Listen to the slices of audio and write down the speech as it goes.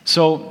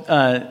So,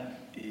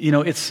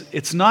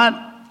 it's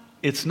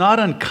not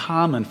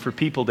uncommon for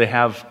people to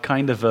have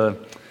kind of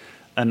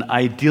an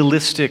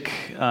idealistic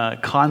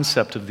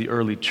concept of the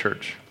early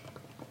church,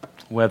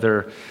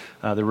 whether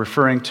they're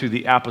referring to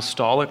the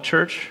apostolic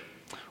church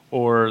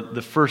or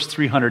the first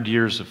 300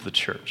 years of the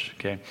church.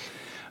 Okay,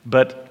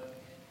 but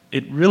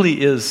it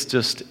really is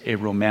just a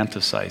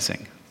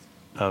romanticizing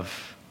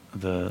of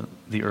the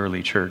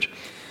early church,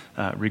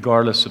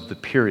 regardless of the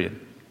period.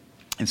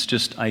 It's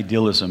just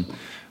idealism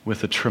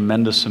with a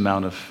tremendous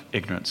amount of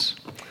ignorance.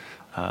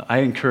 I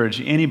encourage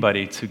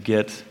anybody to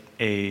get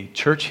a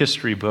church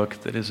history book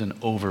that is an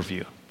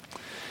overview,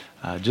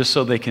 just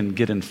so they can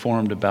get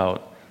informed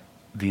about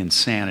the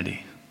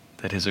insanity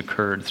that has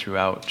occurred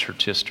throughout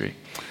church history.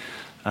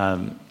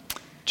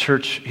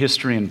 Church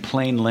History in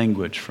Plain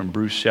Language from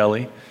Bruce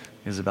Shelley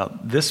is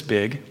about this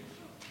big,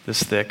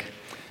 this thick,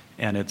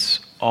 and it's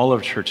all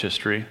of church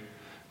history,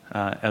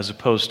 as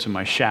opposed to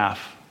my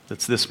shaft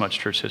that's this much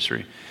church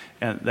history.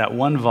 And that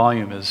one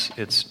volume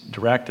it's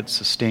direct, it's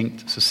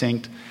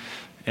succinct,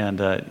 and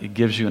it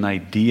gives you an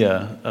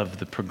idea of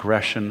the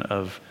progression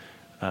of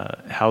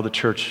how the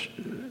church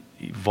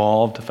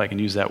evolved, if I can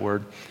use that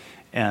word,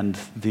 and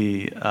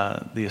the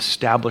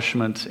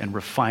establishment and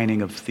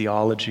refining of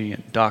theology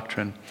and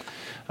doctrine,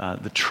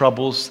 the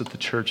troubles that the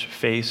church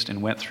faced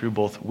and went through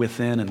both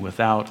within and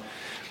without.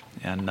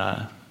 And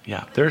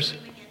there's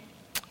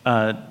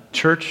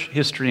Church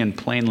History in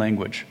Plain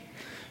Language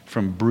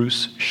from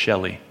Bruce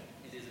Shelley.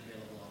 It is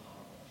available on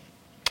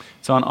Audible.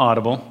 It's on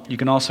Audible. You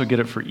can also get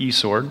it for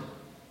eSword.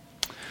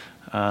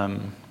 I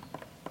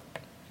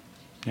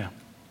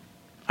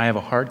have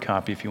a hard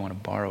copy if you want to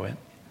borrow it. Is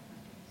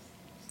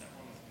that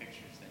one with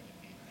pictures that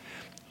you need?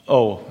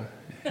 Oh,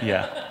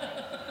 yeah.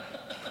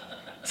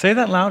 Say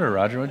that louder,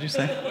 Roger. What'd you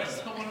say? What's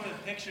the one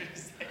with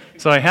pictures that you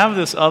So I have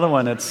this other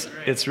one.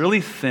 It's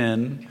really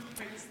thin,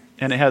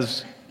 and it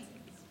has.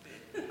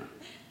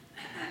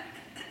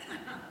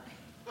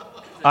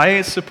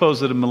 I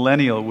suppose that a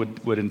millennial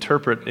would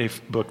interpret a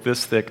book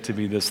this thick to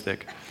be this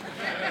thick.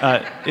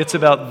 It's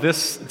about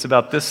this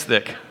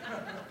thick,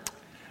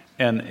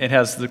 and it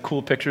has the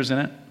cool pictures in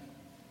it.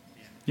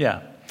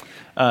 Yeah,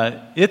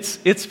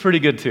 it's pretty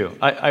good too.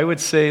 I would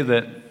say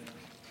that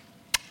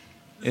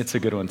it's a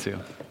good one too.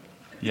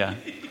 Yeah.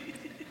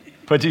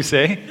 What'd you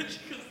say?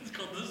 It's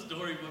called the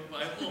Storybook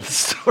Bible.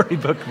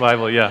 Storybook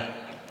Bible. Yeah.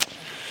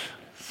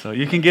 So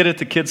you can get it at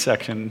the kids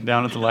section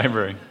down at the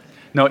library.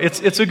 No,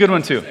 it's a good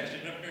one too.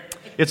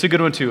 It's a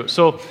good one too.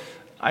 So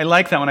I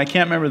like that one. I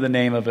can't remember the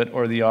name of it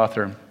or the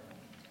author.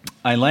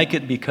 I like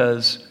it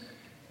because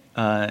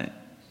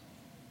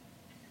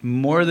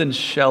more than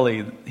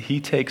Shelley, he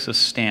takes a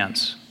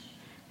stance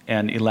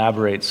and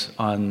elaborates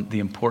on the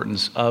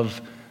importance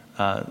of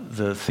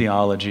the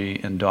theology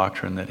and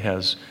doctrine that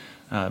has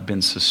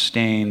been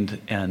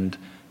sustained and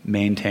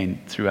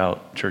maintained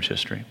throughout church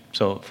history.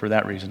 So for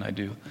that reason, I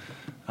do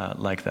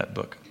like that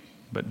book.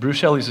 But Bruce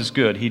Shelley's is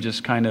good. He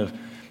just kind of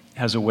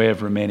has a way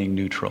of remaining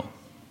neutral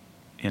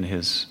in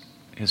his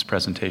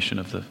presentation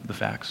of the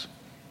facts.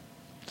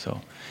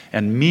 So,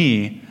 and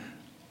me,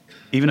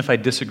 even if I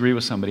disagree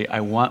with somebody, I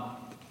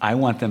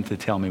want them to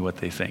tell me what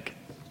they think.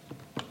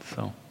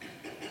 So,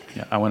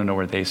 yeah, I want to know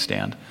where they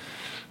stand.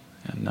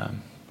 And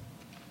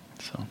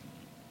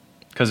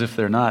because if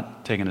they're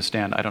not taking a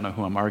stand, I don't know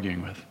who I'm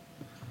arguing with.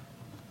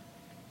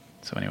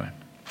 So anyway,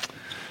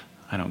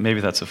 I don't.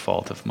 Maybe that's a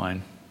fault of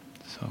mine.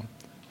 So,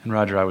 and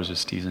Roger, I was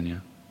just teasing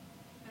you.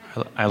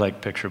 I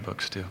like picture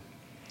books too,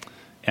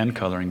 and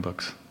coloring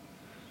books.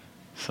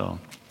 So,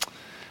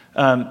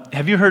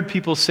 have you heard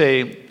people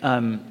say,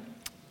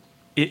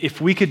 if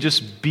we could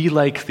just be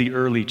like the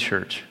early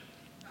church?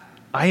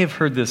 I have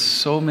heard this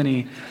so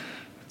many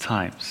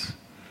times.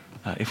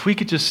 If we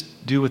could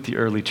just do what the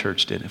early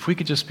church did, if we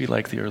could just be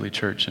like the early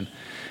church.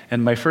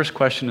 And my first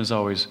question is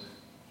always,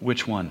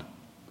 which one?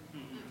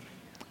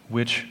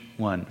 Which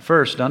one?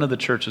 First, none of the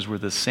churches were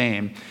the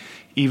same,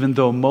 even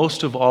though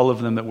most of all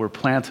of them that were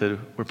planted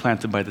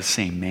by the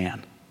same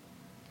man.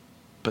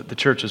 But the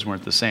churches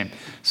weren't the same.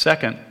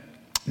 Second,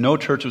 no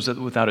church was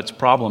without its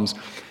problems,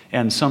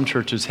 and some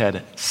churches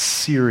had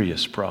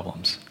serious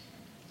problems.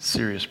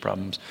 Serious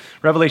problems.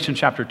 Revelation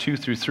chapter 2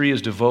 through 3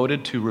 is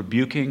devoted to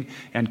rebuking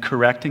and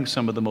correcting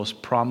some of the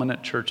most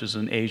prominent churches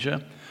in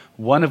Asia,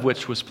 one of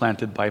which was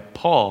planted by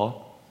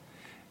Paul,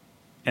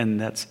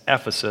 and that's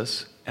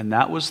Ephesus, and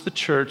that was the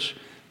church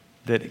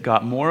that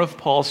got more of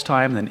Paul's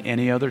time than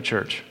any other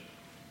church,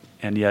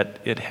 and yet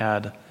it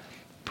had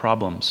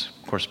problems.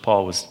 Of course,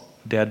 Paul was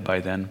dead by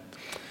then,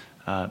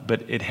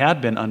 but it had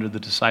been under the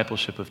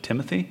discipleship of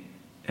Timothy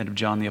and of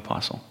John the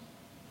Apostle,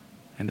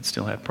 and it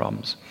still had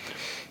problems.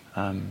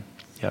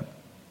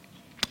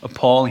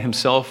 Paul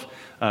himself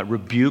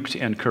rebuked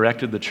and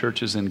corrected the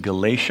churches in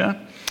Galatia,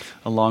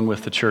 along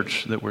with the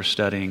church that we're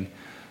studying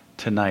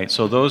tonight.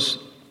 So those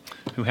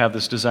who have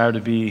this desire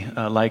to be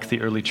like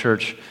the early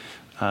church,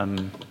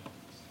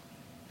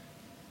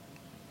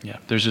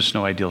 there's just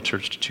no ideal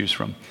church to choose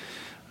from.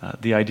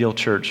 The ideal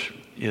church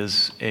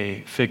is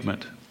a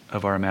figment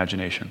of our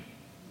imagination.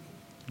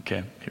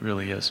 Okay, it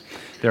really is.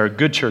 There are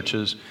good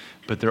churches,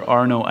 but there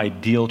are no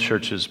ideal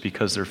churches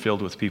because they're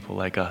filled with people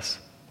like us.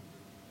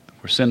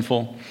 We're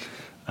sinful,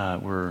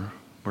 we're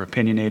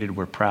opinionated,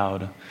 we're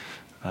proud,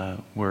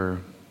 we're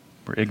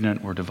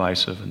ignorant, we're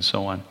divisive, and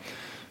so on.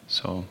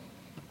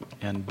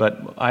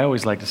 But I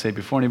always like to say,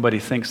 before anybody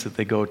thinks that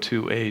they go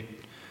to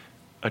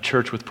a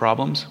church with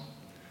problems,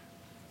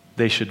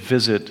 they should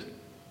visit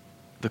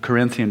the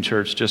Corinthian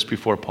church just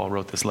before Paul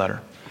wrote this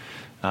letter.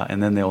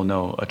 And then they'll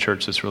know a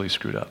church that's really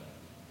screwed up.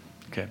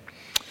 Okay.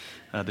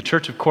 The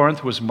church of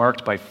Corinth was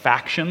marked by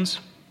factions,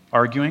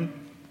 arguing,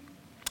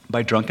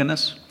 by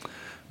drunkenness,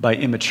 by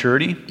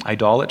immaturity,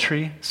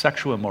 idolatry,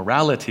 sexual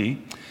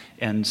immorality,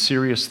 and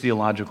serious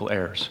theological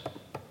errors.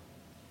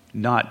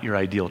 Not your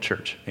ideal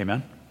church.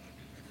 Amen?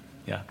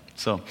 Yeah.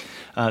 So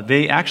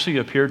they actually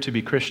appeared to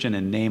be Christian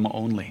in name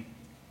only.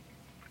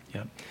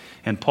 Yeah.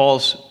 And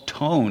Paul's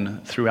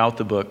tone throughout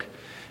the book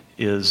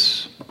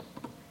is,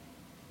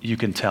 you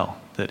can tell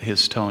that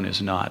his tone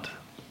is not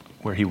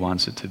where he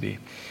wants it to be.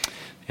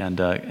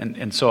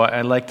 And so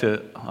I like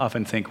to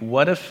often think,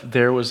 what if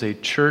there was a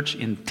church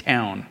in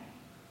town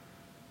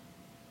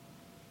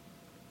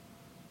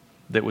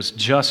that was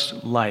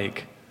just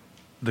like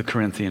the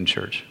Corinthian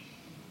church?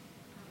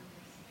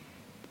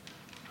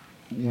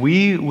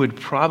 We would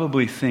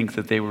probably think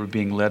that they were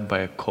being led by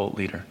a cult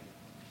leader.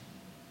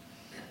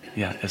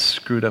 Yeah, as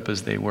screwed up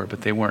as they were,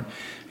 but they weren't.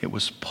 It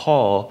was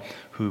Paul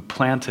who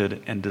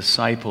planted and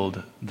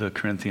discipled the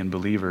Corinthian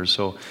believers.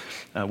 So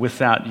with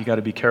that, you got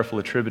to be careful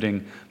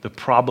attributing the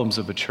problems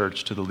of a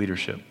church to the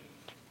leadership.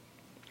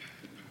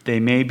 They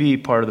may be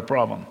part of the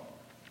problem,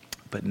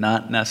 but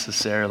not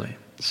necessarily.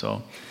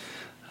 So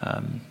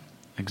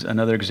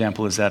another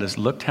example is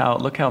look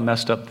how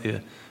messed up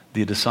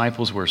the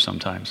disciples were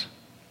sometimes.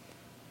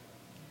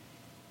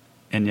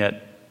 And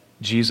yet,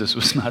 Jesus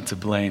was not to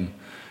blame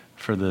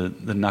for the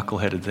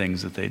knuckleheaded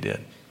things that they did.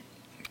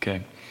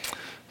 Okay?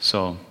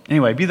 So,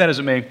 anyway, be that as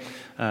it may,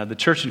 the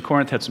church in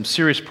Corinth had some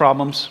serious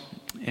problems,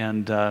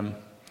 and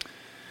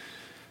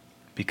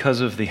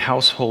because of the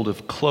household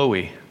of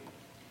Chloe.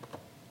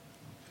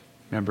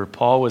 Remember,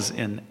 Paul was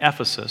in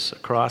Ephesus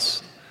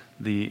across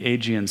the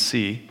Aegean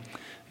Sea,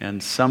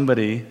 and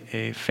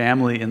a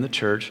family in the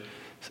church,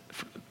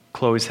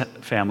 Chloe's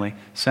family,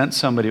 sent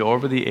somebody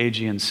over the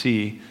Aegean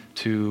Sea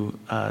to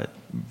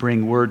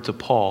bring word to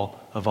Paul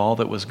of all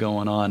that was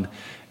going on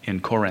in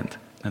Corinth.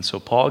 And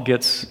so Paul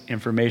gets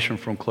information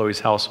from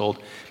Chloe's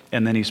household,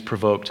 and then he's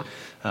provoked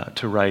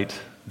to write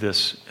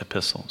this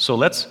epistle. So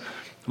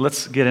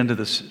let's get into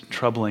this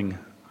troubling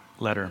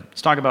letter.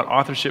 Let's talk about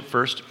authorship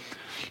first.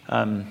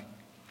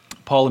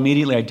 Paul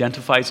immediately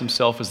identifies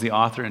himself as the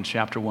author in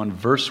chapter 1,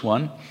 verse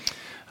 1.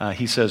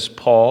 He says,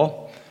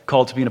 Paul,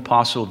 called to be an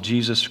apostle of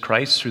Jesus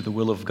Christ through the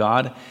will of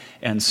God,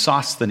 and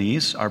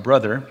Sosthenes, our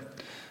brother,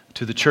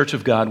 to the church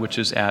of God which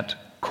is at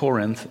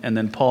Corinth. And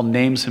then Paul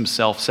names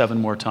himself 7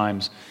 more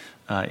times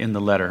in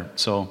the letter.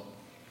 So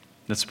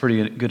that's a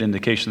pretty good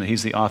indication that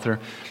he's the author.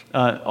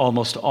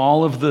 Almost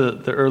all of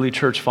the early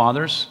church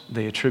fathers,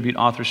 they attribute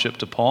authorship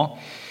to Paul.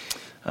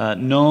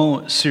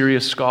 No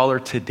serious scholar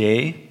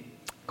today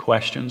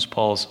questions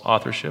Paul's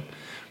authorship.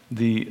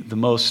 The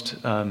most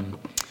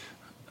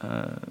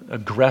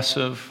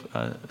aggressive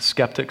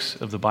skeptics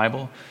of the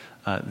Bible,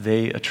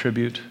 they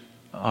attribute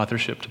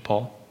authorship to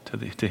Paul,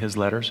 to his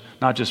letters,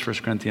 not just 1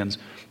 Corinthians,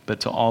 but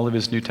to all of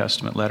his New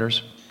Testament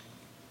letters.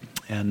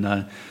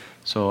 And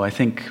so I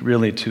think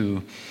really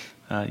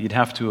you'd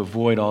have to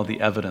avoid all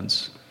the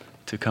evidence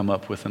to come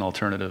up with an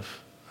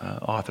alternative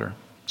author.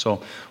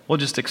 So we'll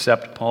just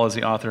accept Paul as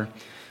the author.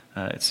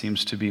 It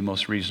seems to be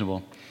most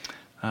reasonable.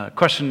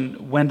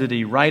 Question, when did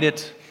he write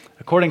it?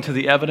 According to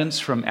the evidence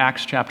from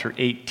Acts chapter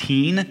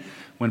 18,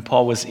 when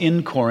Paul was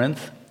in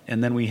Corinth,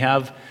 and then we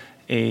have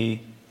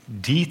a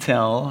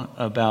detail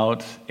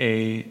about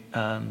a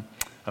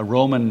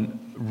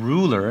Roman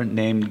ruler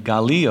named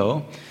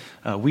Gallio.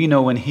 We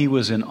know when he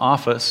was in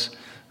office,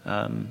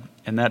 and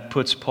that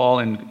puts Paul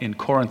in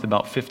Corinth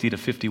about 50 to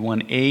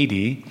 51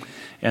 AD.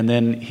 And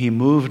then he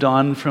moved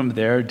on from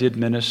there, did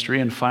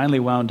ministry, and finally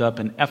wound up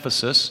in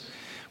Ephesus,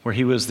 where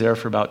he was there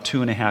for about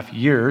 2.5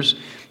 years.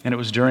 And it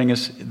was during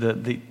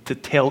the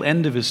tail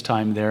end of his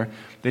time there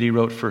that he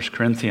wrote 1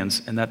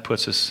 Corinthians, and that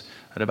puts us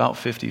at about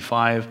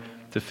 55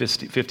 to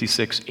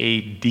 56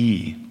 AD.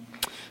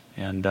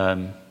 And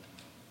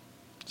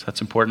so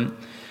that's important.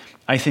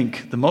 I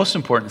think the most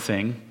important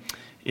thing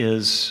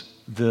is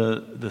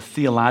the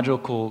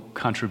theological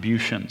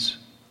contributions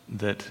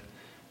that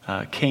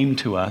came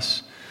to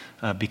us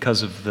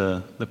because of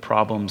the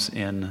problems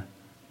in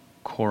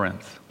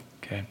Corinth.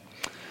 Okay.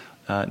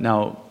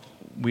 Now,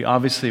 we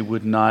obviously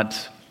would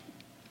not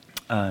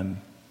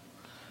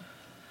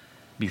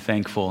be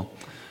thankful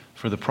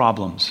for the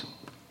problems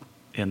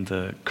in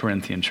the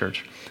Corinthian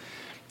church.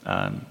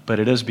 But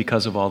it is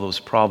because of all those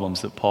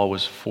problems that Paul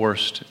was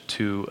forced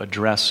to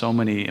address so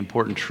many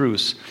important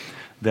truths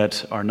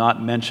that are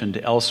not mentioned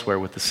elsewhere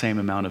with the same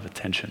amount of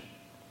attention.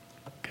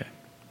 Okay,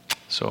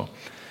 so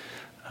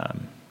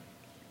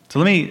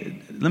let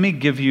me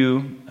give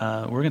you.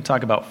 We're going to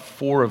talk about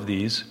 4 of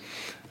these.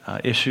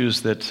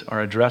 issues that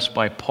are addressed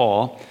by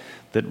Paul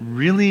that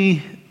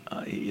really,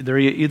 they're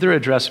either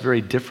addressed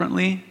very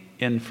differently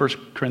in 1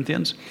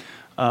 Corinthians,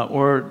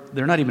 or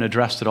they're not even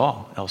addressed at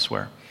all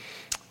elsewhere.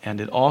 And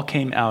it all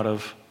came out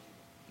of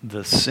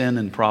the sin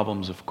and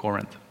problems of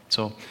Corinth.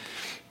 So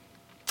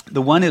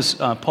the one is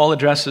Paul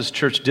addresses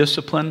church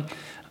discipline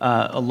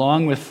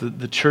along with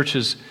the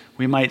church's,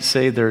 we might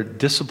say, their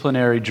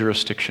disciplinary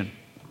jurisdiction.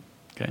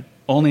 Okay?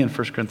 Only in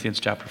 1 Corinthians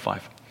chapter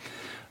 5.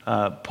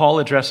 Paul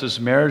addresses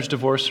marriage,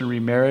 divorce, and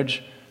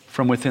remarriage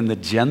from within the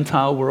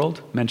Gentile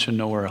world, mentioned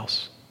nowhere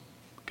else.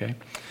 Okay?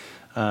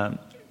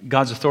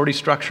 God's authority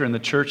structure in the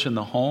church and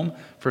the home,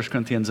 1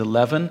 Corinthians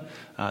 11.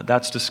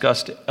 That's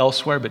discussed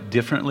elsewhere, but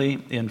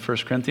differently in 1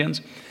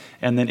 Corinthians.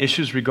 And then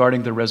issues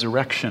regarding the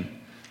resurrection.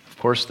 Of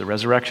course, the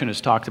resurrection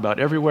is talked about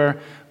everywhere,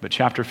 but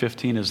chapter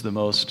 15 is the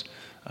most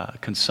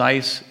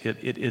concise.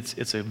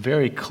 It's a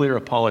very clear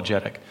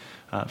apologetic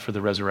for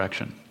the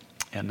resurrection.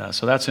 And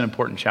so that's an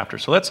important chapter.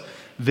 So let's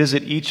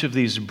visit each of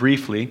these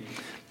briefly.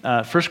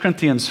 1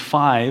 Corinthians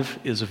 5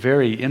 is a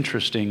very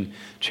interesting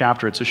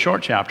chapter. It's a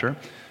short chapter,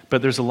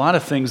 but there's a lot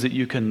of things that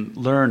you can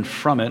learn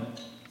from it,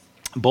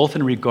 both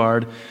in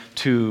regard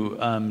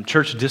to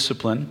church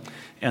discipline,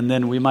 and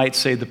then we might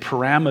say the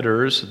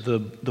parameters,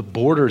 the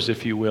borders,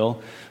 if you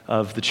will,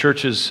 of the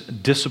church's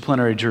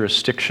disciplinary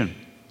jurisdiction.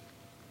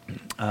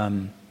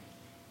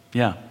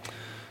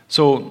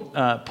 So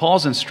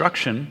Paul's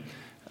instruction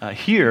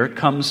here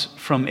comes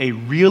from a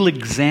real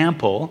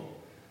example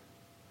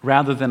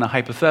rather than a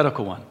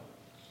hypothetical one.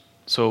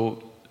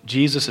 So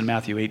Jesus in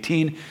Matthew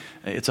 18,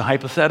 it's a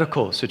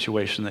hypothetical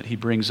situation that he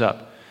brings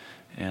up.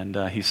 And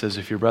he says,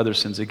 if your brother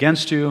sins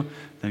against you,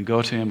 then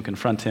go to him,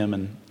 confront him,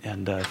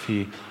 and if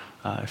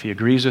he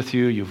agrees with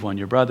you, you've won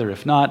your brother.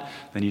 If not,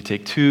 then you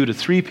take 2 to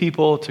 3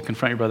 people to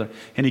confront your brother.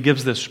 And he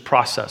gives this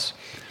process.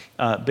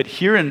 But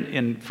here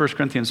in 1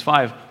 Corinthians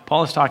 5,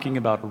 Paul is talking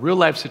about a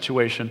real-life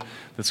situation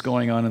that's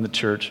going on in the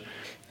church,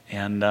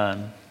 and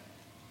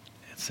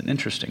it's an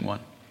interesting one.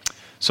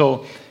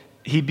 So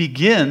he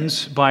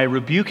begins by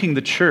rebuking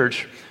the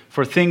church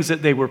for things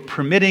that they were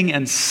permitting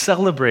and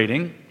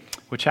celebrating,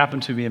 which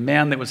happened to be a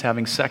man that was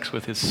having sex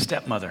with his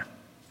stepmother.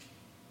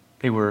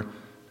 They were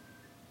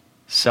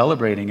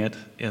celebrating it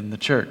in the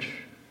church,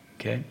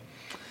 okay?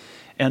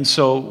 And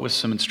so with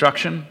some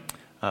instruction,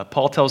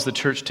 Paul tells the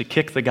church to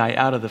kick the guy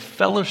out of the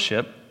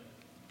fellowship,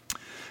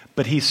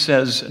 but he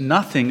says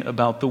nothing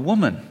about the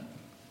woman,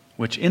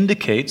 which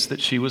indicates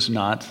that she was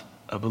not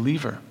a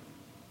believer.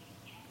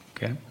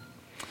 Okay?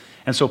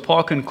 And so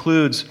Paul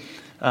concludes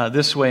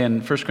this way in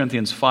 1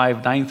 Corinthians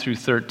 5, 9 through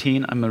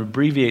 13. I'm going to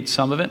abbreviate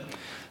some of it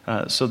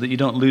so that you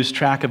don't lose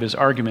track of his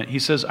argument. He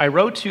says, I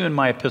wrote to you in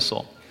my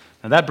epistle.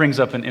 Now that brings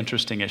up an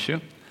interesting issue.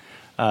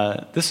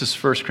 This is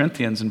 1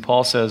 Corinthians, and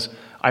Paul says,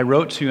 I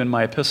wrote to you in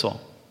my epistle.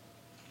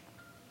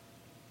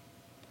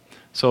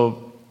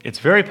 So it's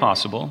very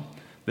possible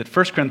that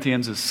 1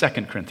 Corinthians is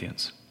 2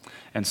 Corinthians,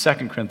 and 2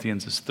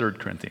 Corinthians is 3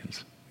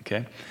 Corinthians.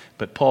 Okay?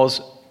 But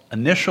Paul's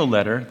initial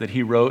letter that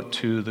he wrote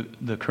to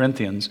the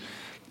Corinthians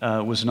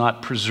was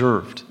not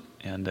preserved.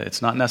 And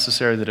it's not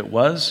necessary that it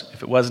was.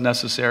 If it was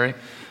necessary,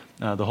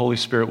 the Holy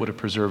Spirit would have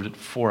preserved it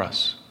for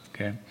us.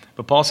 Okay?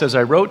 But Paul says,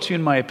 I wrote to you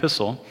in my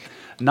epistle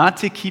not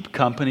to keep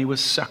company with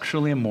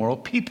sexually immoral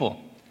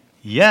people.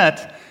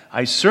 Yet,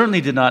 I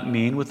certainly did not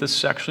mean with the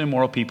sexually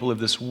immoral people of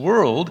this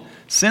world,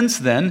 since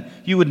then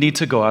you would need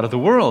to go out of the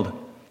world.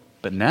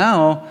 But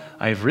now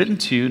I have written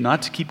to you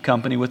not to keep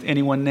company with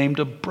anyone named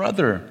a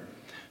brother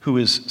who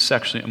is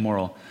sexually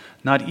immoral,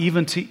 not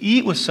even to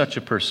eat with such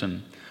a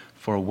person.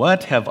 For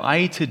what have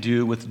I to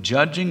do with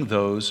judging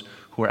those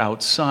who are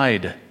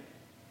outside,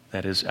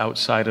 that is,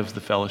 outside of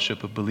the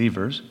fellowship of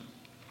believers?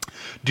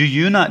 Do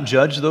you not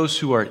judge those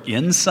who are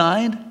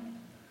inside?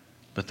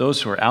 But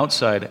those who are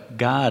outside,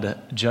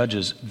 God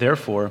judges.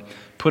 Therefore,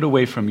 put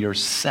away from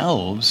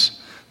yourselves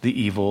the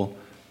evil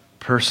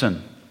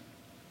person.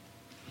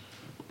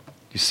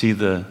 You see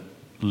the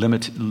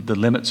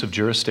limits of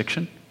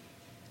jurisdiction?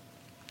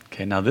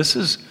 Okay, now this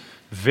is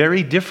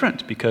very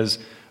different because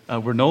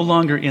we're no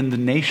longer in the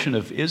nation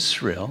of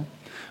Israel,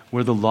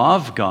 where the law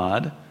of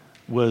God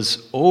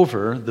was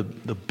over the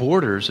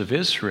borders of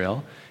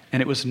Israel,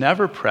 and it was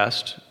never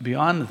pressed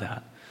beyond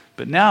that.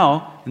 But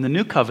now, in the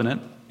new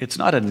covenant, it's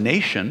not a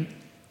nation,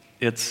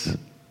 it's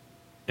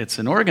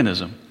an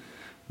organism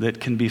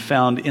that can be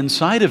found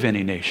inside of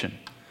any nation.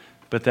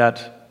 But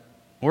that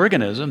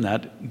organism,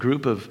 that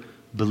group of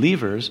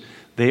believers,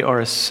 they are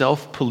a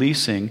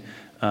self-policing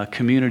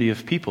community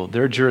of people.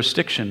 Their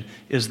jurisdiction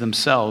is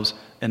themselves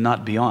and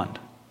not beyond.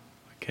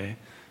 Okay?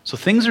 So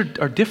things are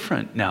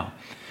different now.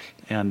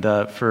 And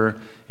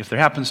if there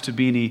happens to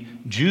be any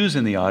Jews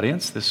in the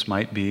audience, this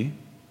might be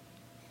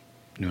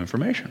new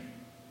information.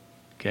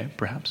 Okay,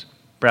 perhaps.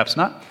 Perhaps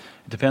not.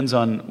 It depends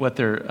on what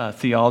their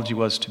theology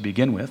was to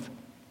begin with.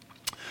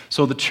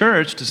 So the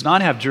church does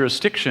not have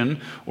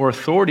jurisdiction or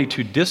authority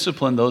to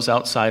discipline those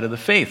outside of the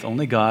faith.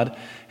 Only God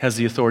has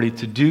the authority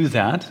to do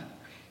that.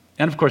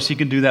 And of course, he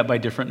can do that by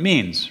different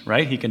means,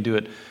 right? He can do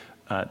it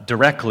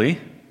directly.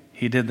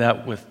 He did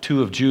that with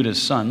 2 of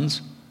Judah's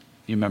sons,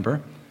 you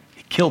remember?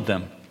 He killed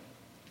them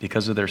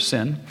because of their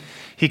sin.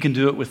 He can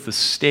do it with the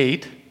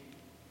state,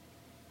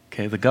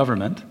 okay, the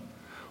government,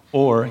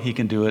 or he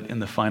can do it in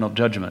the final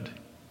judgment.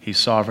 He's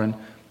sovereign.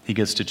 He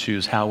gets to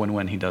choose how and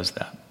when he does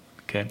that,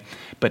 okay?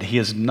 But he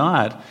has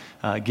not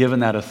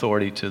given that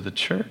authority to the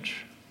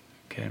church,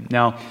 okay?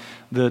 Now,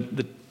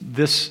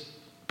 this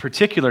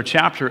particular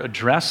chapter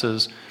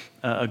addresses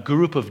a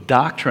group of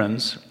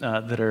doctrines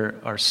that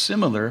are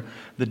similar.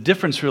 The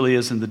difference really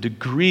is in the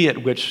degree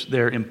at which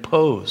they're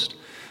imposed.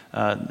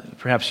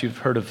 Perhaps you've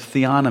heard of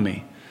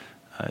theonomy.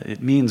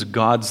 It means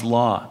God's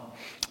law.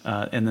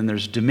 And then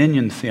there's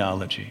dominion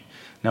theology.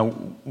 Now,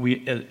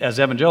 we, as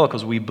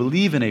evangelicals, we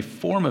believe in a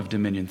form of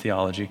dominion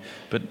theology,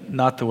 but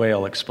not the way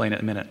I'll explain it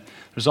in a minute.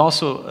 There's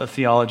also a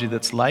theology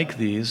that's like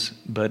these,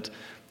 but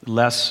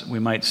less, we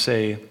might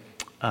say,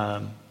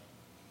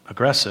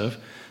 aggressive,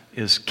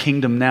 is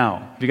kingdom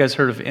now. Have you guys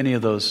heard of any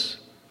of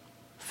those?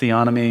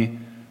 Theonomy,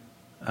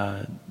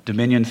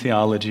 dominion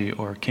theology,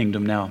 or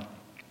kingdom now?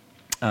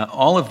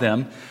 All of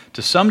them,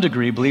 to some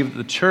degree, believe that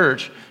the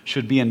church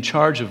should be in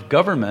charge of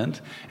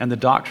government and the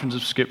doctrines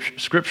of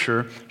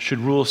Scripture should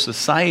rule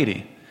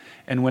society.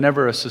 And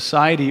whenever a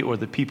society or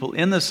the people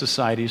in the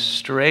society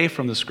stray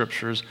from the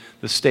Scriptures,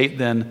 the state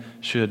then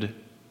should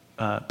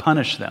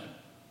punish them.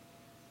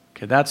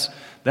 Okay, that's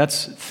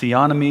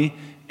theonomy,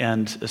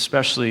 and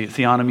especially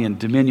theonomy and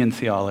dominion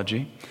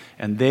theology.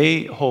 And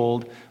they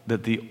hold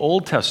that the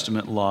Old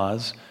Testament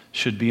laws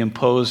should be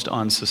imposed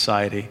on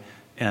society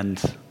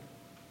and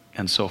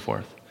so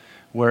forth.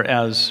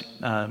 Whereas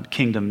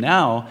Kingdom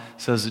Now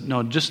says that,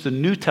 no, just the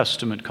New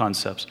Testament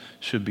concepts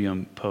should be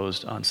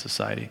imposed on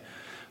society.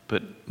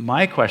 But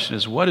my question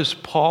is, what does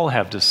Paul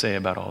have to say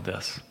about all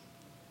this?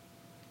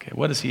 Okay,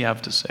 what does he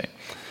have to say?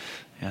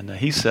 And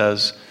he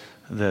says,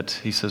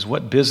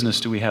 what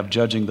business do we have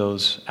judging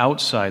those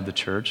outside the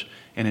church?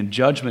 And in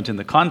judgment in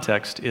the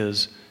context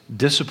is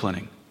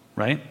disciplining,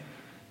 right?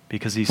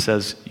 Because he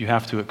says you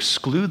have to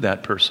exclude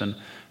that person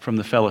from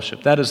the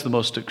fellowship. That is the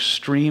most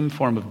extreme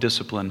form of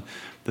discipline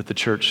that the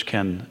church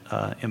can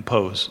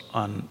impose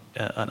on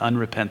an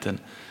unrepentant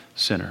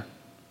sinner.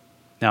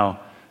 Now,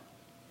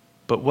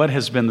 but what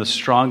has been the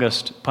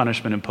strongest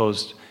punishment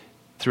imposed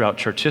throughout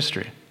church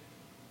history?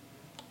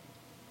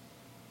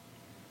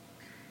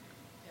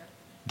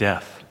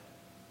 Death.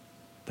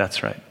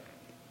 That's right.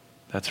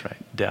 That's right.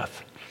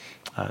 Death.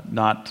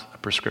 Not a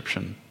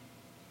prescription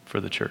for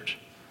the church.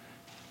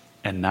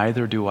 And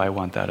neither do I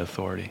want that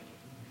authority.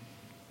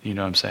 You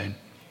know what I'm saying?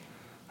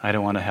 I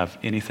don't want to have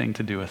anything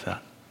to do with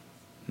that.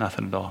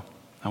 Nothing at all.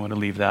 I want to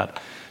leave that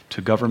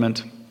to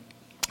government.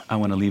 I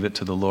want to leave it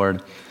to the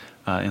Lord.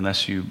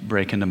 Unless you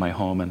break into my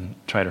home and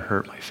try to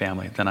hurt my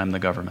family, then I'm the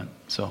government.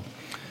 So,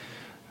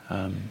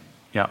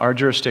 our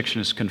jurisdiction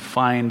is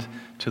confined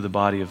to the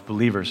body of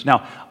believers.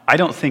 Now, I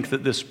don't think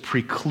that this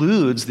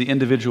precludes the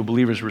individual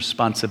believer's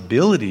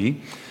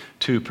responsibility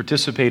to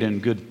participate in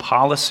good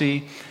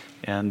policy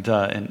and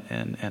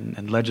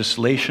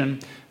legislation.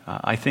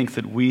 I think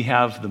that we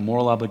have the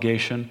moral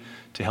obligation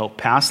to help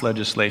pass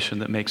legislation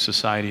that makes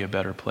society a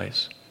better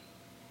place.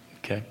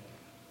 Okay?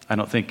 I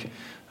don't think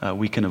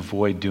we can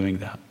avoid doing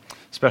that,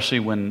 especially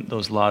when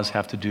those laws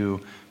have to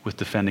do with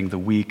defending the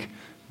weak,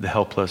 the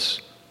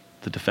helpless,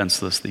 the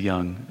defenseless, the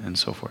young, and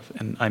so forth.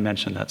 And I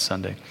mentioned that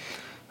Sunday.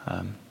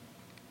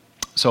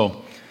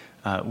 So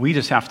we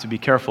just have to be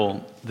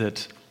careful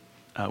that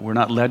we're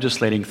not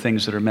legislating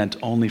things that are meant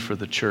only for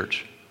the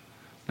church.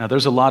 Now,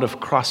 there's a lot of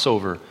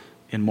crossover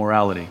in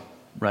morality,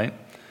 right?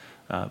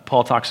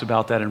 Paul talks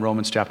about that in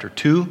Romans chapter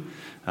 2,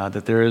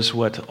 that there is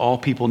what all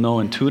people know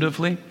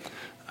intuitively.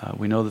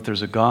 We know that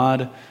there's a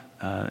God,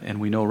 and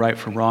we know right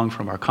from wrong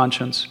from our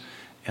conscience.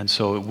 And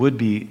so it would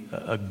be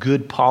a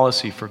good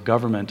policy for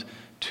government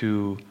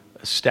to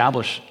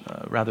establish,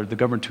 the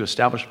government to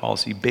establish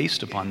policy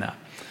based upon that.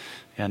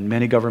 And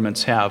many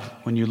governments have.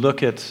 When you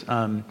look at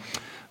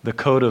the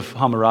Code of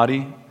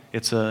Hammurabi,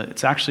 it's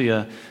actually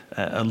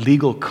a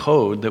legal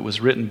code that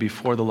was written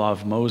before the law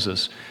of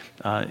Moses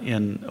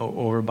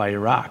over by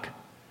Iraq.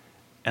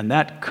 And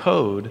that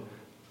code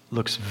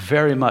looks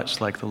very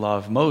much like the law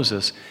of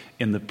Moses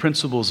in the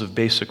principles of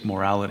basic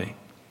morality.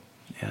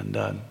 And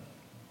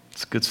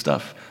it's good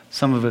stuff.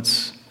 Some of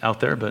it's out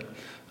there, but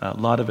a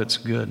lot of it's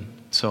good.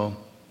 So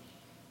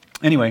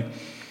anyway,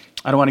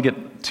 I don't want to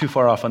get too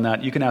far off on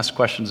that. You can ask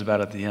questions about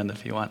it at the end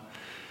if you want.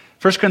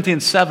 1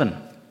 Corinthians 7.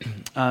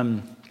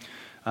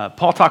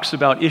 Paul talks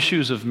about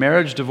issues of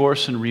marriage,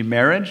 divorce, and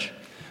remarriage,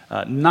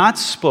 not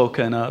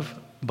spoken of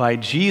by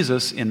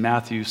Jesus in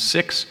Matthew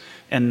 6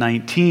 and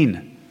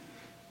 19.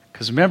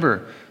 Because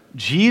remember,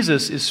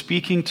 Jesus is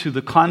speaking to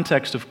the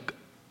context of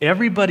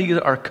everybody,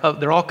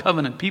 they're all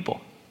covenant people.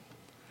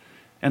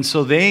 And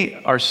so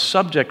they are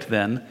subject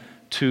then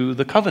to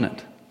the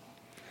covenant.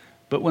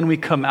 But when we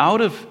come out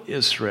of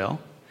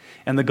Israel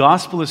and the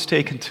gospel is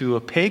taken to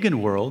a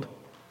pagan world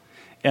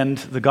and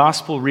the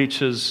gospel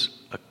reaches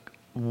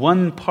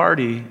one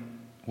party,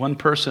 one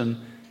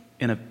person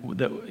in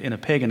a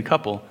pagan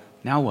couple,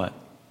 now what?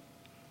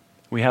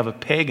 We have a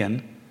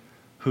pagan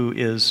who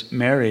is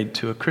married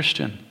to a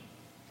Christian.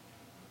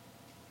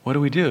 What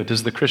do?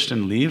 Does the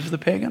Christian leave the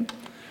pagan?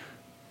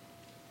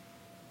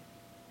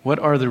 What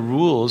are the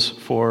rules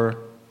for...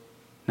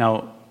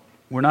 Now,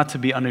 we're not to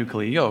be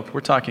unequally yoked.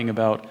 We're talking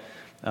about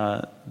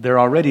they're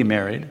already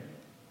married,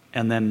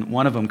 and then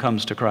one of them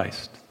comes to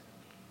Christ.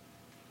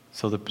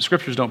 So the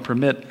scriptures don't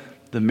permit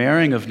the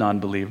marrying of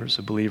non-believers,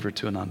 a believer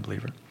to a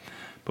non-believer.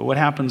 But what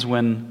happens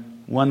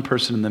when one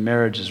person in the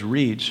marriage is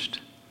reached?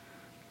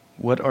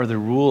 What are the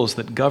rules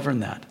that govern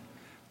that?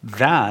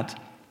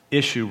 That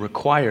issue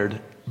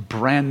required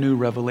brand new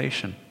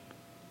revelation.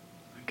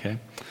 Okay?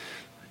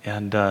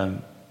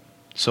 And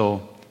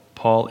so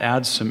Paul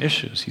adds some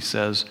issues. He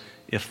says,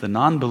 if the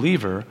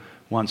non-believer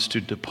wants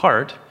to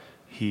depart,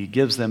 he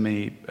gives them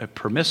a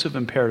permissive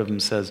imperative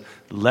and says,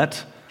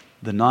 let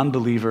the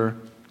non-believer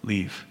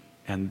leave.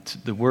 And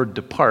the word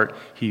depart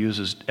he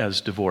uses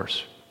as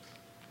divorce.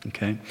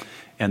 Okay?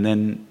 And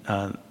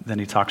then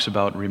he talks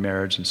about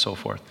remarriage and so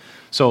forth.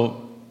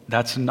 So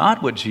that's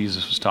not what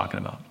Jesus was talking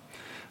about.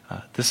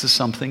 This is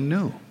something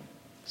new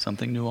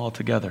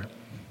altogether.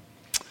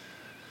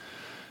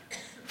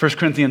 1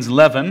 Corinthians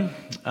 11,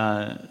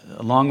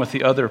 along with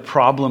the other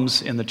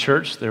problems in the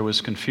church, there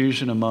was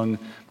confusion among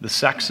the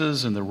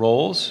sexes and the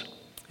roles.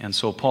 And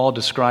so Paul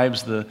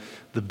describes the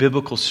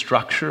biblical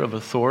structure of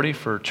authority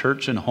for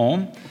church and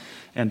home.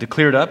 And to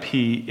clear it up,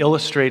 he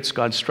illustrates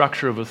God's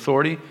structure of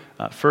authority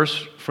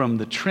first from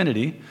the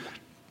Trinity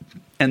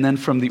and then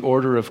from the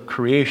order of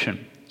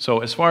creation. So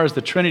as far as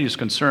the Trinity is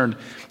concerned,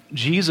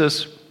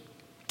 Jesus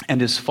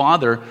and his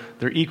Father,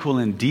 they're equal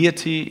in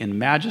deity, in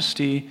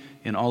majesty,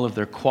 in all of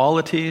their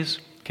qualities,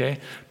 okay?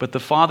 But the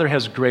Father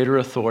has greater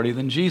authority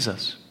than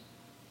Jesus.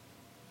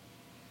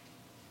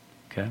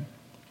 Okay?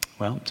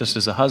 Well, just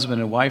as a husband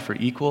and wife are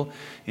equal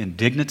in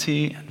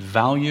dignity and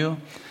value,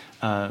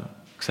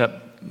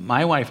 except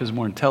my wife is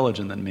more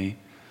intelligent than me,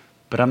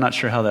 but I'm not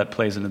sure how that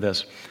plays into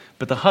this.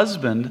 But the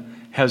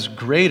husband has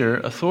greater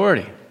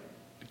authority,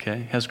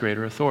 okay? Has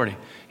greater authority.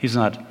 He's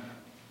not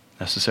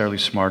necessarily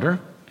smarter,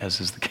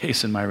 as is the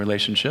case in my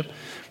relationship.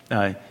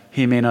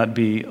 He may not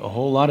be a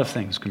whole lot of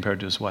things compared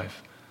to his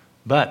wife.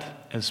 But,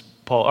 as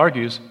Paul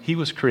argues, he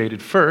was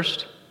created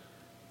first,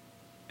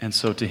 and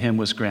so to him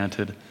was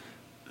granted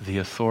the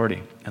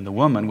authority. And the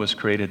woman was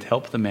created to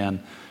help the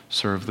man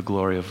serve the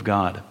glory of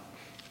God.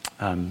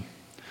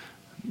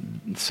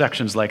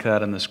 Sections like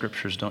that in the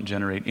scriptures don't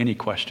generate any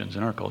questions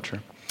in our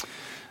culture.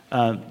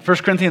 1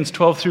 Corinthians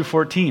 12 through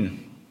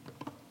 14.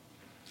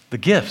 The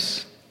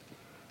gifts.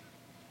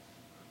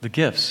 The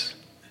gifts.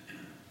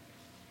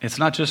 It's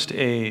not just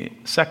a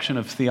section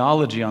of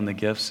theology on the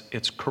gifts,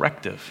 it's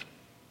corrective.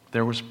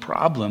 There was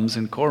problems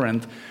in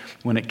Corinth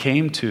when it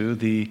came to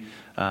the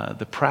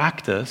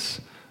practice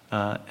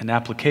and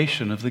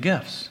application of the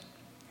gifts.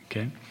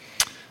 Okay?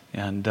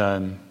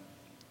 And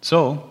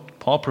so,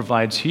 Paul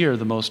provides here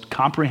the most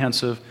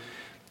comprehensive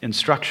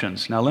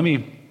instructions. Now let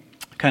me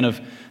kind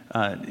of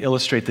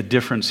illustrate the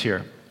difference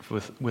here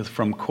with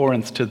from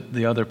Corinth to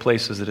the other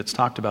places that it's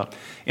talked about.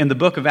 In the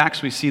book of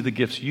Acts, we see the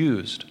gifts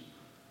used,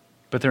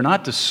 but they're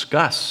not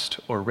discussed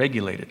or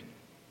regulated.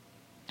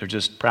 They're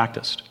just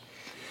practiced.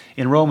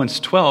 In Romans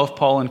 12,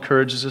 Paul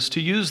encourages us to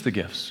use the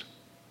gifts,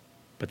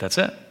 but that's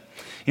it.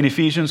 In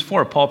Ephesians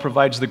 4, Paul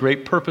provides the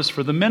great purpose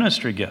for the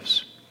ministry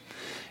gifts.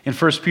 In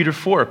 1 Peter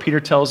 4, Peter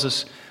tells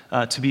us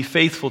to be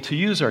faithful to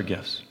use our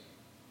gifts,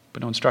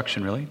 but no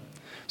instruction really.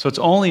 So it's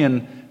only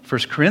in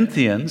 1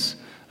 Corinthians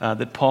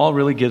that Paul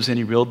really gives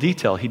any real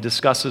detail. He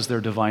discusses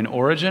their divine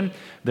origin,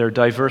 their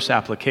diverse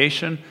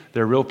application,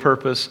 their real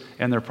purpose,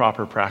 and their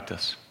proper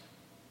practice.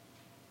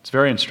 It's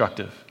very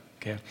instructive.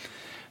 Okay.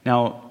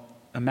 Now,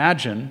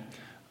 imagine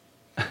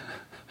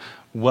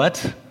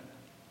what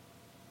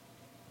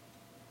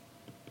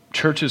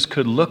churches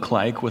could look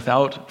like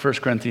without 1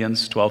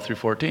 Corinthians 12 through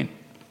 14.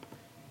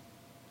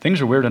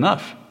 Things are weird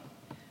enough.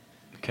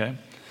 Okay?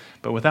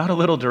 But without a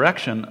little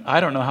direction,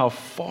 I don't know how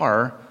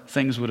far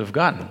things would have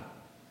gotten.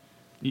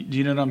 Do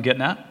you know what I'm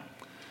getting at?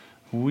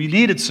 We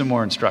needed some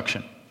more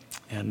instruction.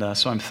 And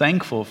so I'm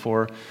thankful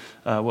for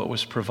what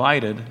was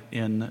provided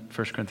in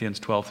 1 Corinthians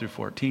 12 through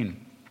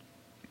 14.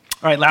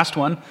 All right, last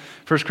one.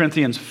 1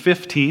 Corinthians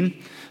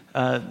 15.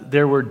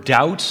 There were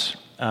doubts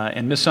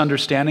and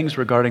misunderstandings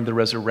regarding the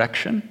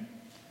resurrection.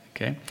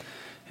 Okay?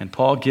 And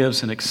Paul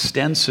gives an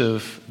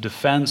extensive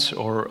defense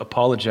or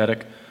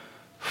apologetic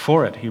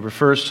for it. He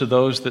refers to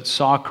those that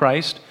saw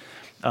Christ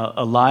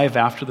alive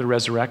after the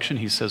resurrection.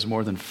 He says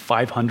more than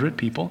 500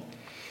 people.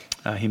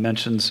 He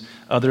mentions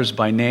others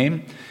by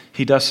name.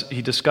 He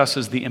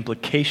discusses the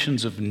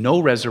implications of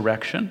no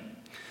resurrection,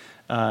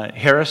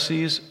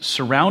 heresies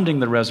surrounding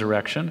the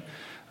resurrection.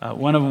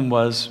 One of them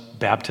was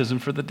baptism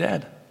for the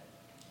dead.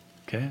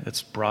 Okay,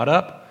 it's brought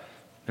up.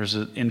 There's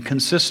an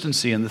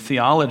inconsistency in the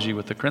theology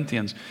with the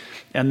Corinthians.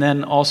 And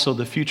then also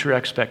the future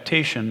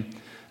expectation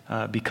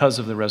because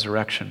of the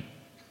resurrection.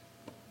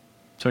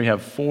 So you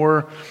have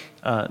four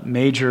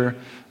major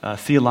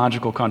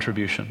theological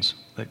contributions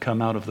that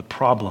come out of the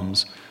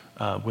problems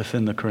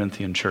within the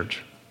Corinthian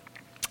church.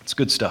 It's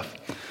good stuff.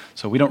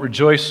 So we don't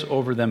rejoice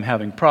over them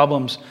having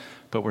problems,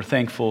 but we're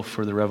thankful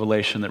for the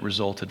revelation that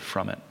resulted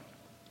from it.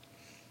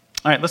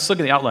 All right, let's look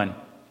at the outline.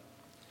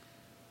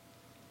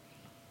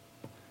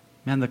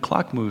 Man, the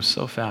clock moves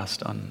so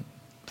fast on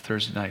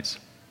Thursday nights.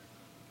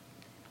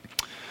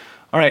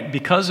 All right,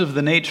 because of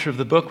the nature of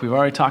the book, we've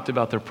already talked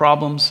about their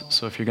problems.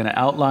 So if you're going to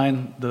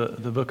outline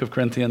the book of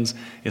Corinthians,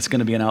 it's going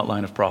to be an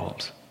outline of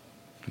problems.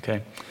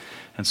 Okay?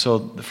 And so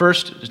the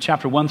first,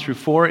 chapter 1 through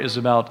 4, is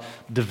about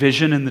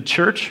division in the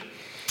church.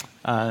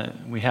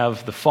 We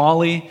have the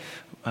folly.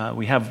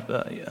 We have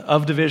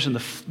of division, the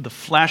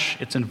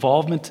flesh, its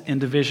involvement in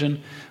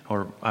division,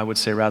 or I would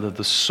say rather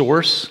the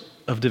source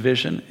of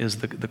division is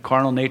the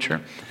carnal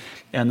nature,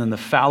 and then the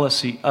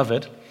fallacy of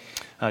it.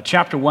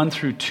 Chapter 1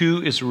 through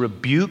 2 is a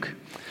rebuke.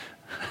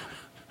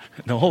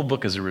 The whole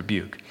book is a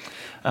rebuke.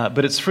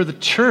 But it's for the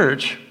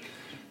church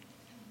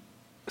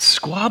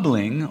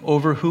squabbling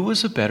over who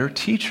was a better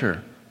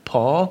teacher,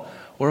 Paul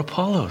or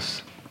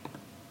Apollos.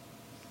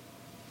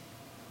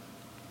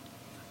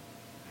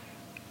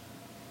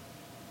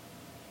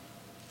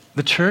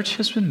 The church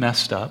has been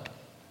messed up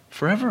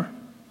forever.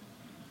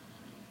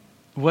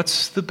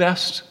 What's the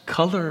best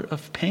color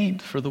of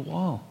paint for the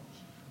wall?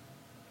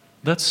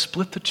 Let's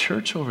split the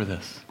church over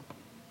this.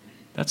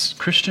 That's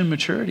Christian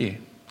maturity,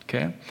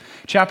 okay?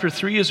 Chapter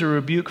 3 is a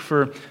rebuke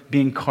for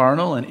being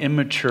carnal and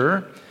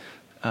immature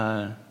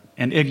and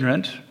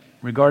ignorant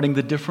regarding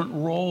the different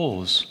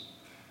roles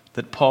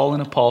that Paul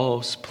and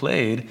Apollos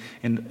played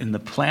in the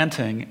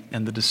planting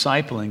and the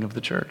discipling of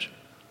the church,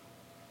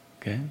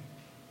 okay?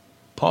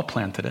 Paul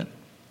planted it,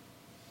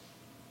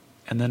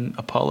 and then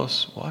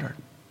Apollos watered.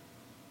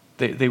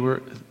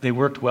 They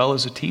worked well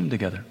as a team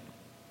together.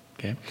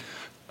 Okay,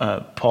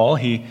 Paul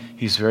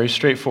he's very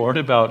straightforward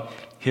about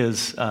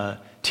his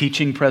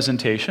teaching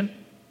presentation,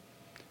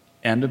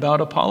 and about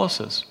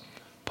Apollos's.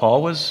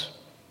 Paul was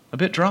a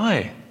bit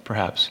dry,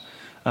 perhaps.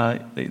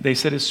 They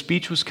said his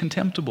speech was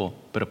contemptible,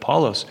 but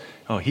Apollos,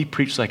 he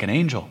preached like an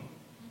angel.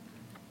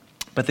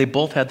 But they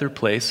both had their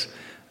place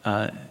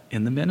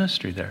in the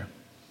ministry there.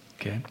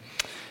 Okay.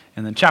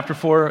 And then chapter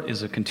 4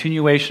 is a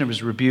continuation of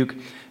his rebuke,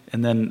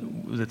 and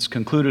then it's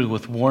concluded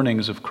with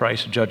warnings of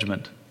Christ's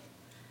judgment.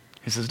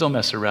 He says, don't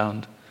mess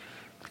around.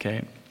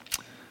 Okay.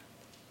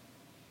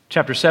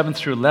 Chapter 7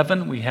 through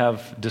 11, we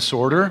have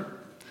disorder.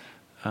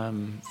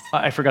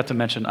 I forgot to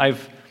mention,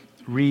 I've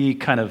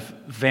kind of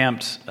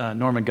vamped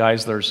Norman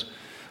Geisler's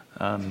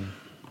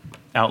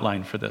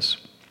outline for this.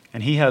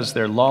 And he has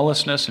their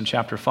lawlessness in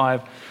chapter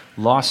 5,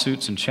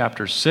 lawsuits in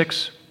chapter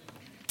 6.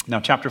 Now,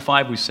 chapter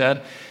 5, we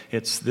said,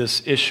 it's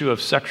this issue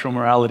of sexual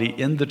morality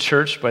in the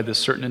church by this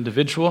certain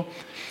individual.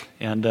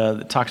 And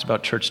it talks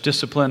about church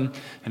discipline,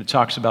 and it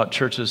talks about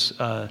church's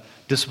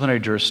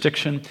disciplinary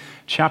jurisdiction.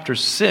 Chapter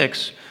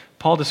 6,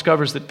 Paul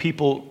discovers that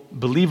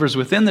believers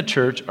within the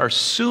church, are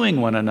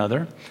suing one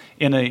another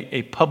in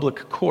a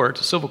public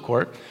court, a civil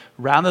court,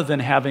 rather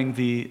than having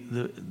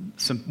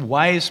some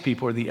wise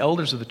people or the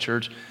elders of the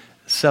church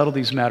settle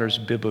these matters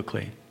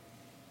biblically,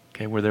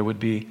 okay, where there would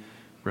be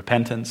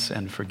repentance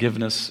and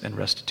forgiveness and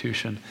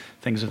restitution,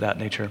 things of that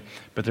nature.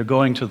 But they're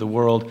going to the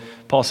world.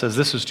 Paul says,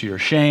 this is to your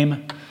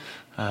shame.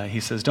 He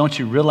says, don't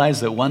you realize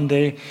that one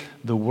day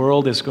the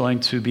world is going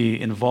to be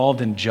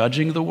involved in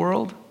judging the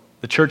world?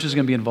 The church is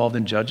going to be involved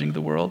in judging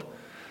the world?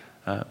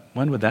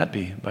 When would that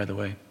be, by the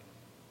way?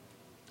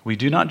 We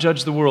do not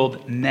judge the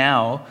world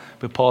now,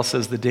 but Paul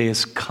says the day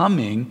is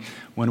coming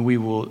when we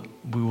will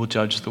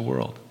judge the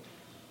world.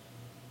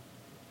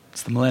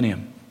 It's the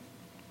millennium.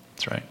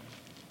 That's right,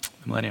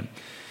 the millennium.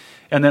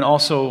 And then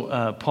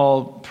also,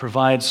 Paul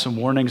provides some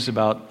warnings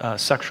about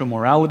sexual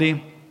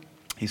morality.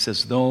 He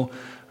says, no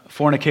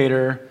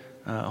fornicator,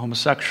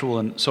 homosexual,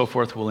 and so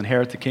forth will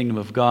inherit the kingdom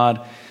of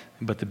God.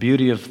 But the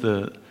beauty of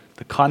the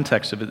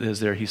context of it is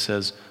there, he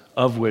says,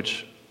 of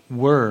which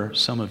were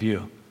some of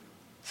you.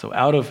 So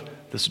out of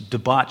this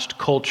debauched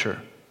culture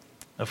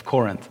of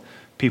Corinth,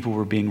 people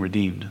were being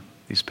redeemed,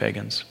 these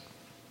pagans.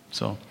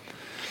 So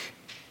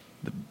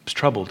it's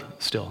troubled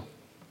still.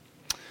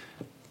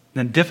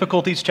 Then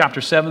difficulties,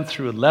 chapter 7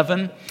 through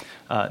 11,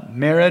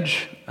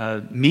 marriage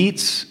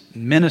meets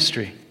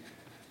ministry.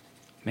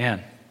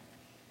 Man.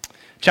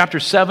 Chapter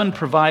 7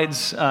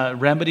 provides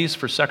remedies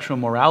for sexual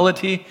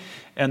morality,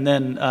 and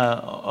then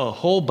a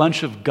whole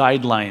bunch of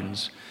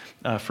guidelines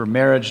for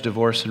marriage,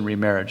 divorce, and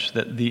remarriage.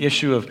 That the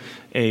issue of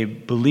a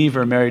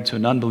believer married to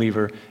an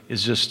unbeliever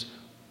is just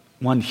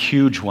one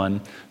huge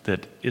one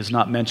that is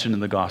not mentioned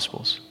in the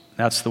Gospels.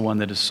 That's the one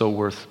that is so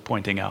worth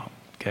pointing out.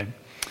 Okay.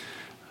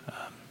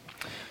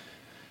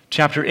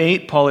 Chapter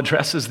 8, Paul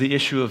addresses the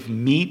issue of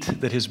meat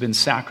that has been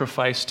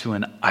sacrificed to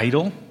an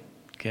idol.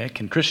 Okay,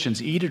 can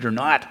Christians eat it or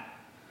not?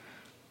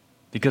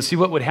 Because see,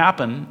 what would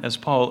happen, as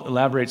Paul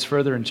elaborates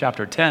further in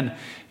chapter 10,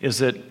 is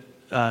that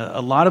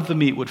a lot of the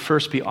meat would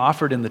first be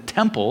offered in the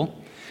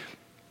temple,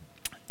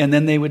 and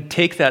then they would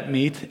take that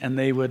meat and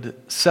they would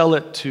sell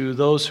it to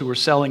those who were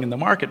selling in the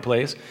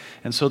marketplace.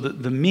 And so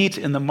the meat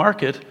in the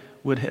market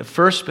would have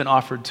first been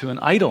offered to an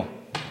idol.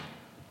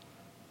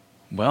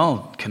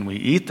 Well, can we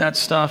eat that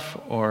stuff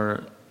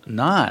or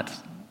not?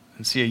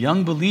 And see, a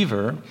young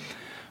believer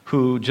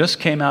who just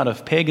came out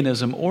of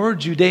paganism or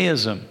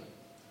Judaism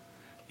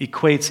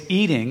equates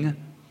eating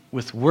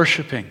with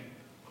worshiping.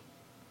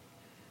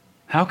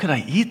 How could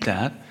I eat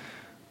that?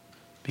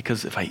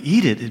 Because if I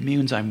eat it, it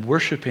means I'm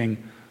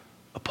worshiping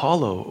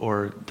Apollo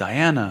or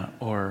Diana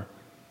or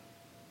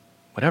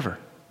whatever.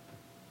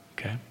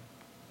 Okay?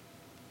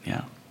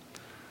 Yeah.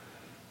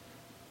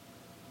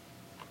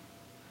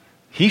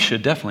 He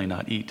should definitely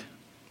not eat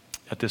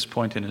at this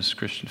point in his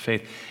Christian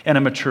faith. And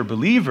a mature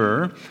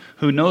believer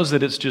who knows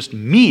that it's just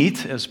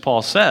meat, as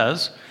Paul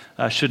says,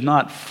 should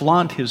not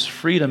flaunt his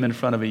freedom in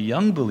front of a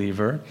young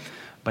believer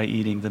by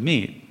eating the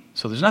meat.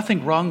 So there's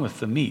nothing wrong with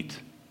the meat.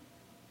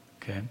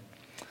 Okay?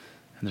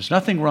 And there's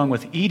nothing wrong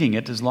with eating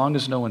it as long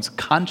as no one's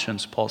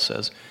conscience, Paul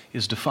says,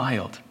 is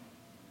defiled.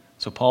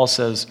 So Paul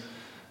says,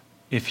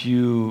 if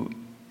you're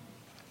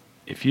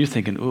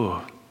thinking, ooh,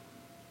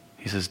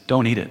 he says,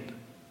 don't eat it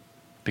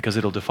because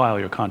it'll defile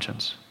your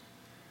conscience.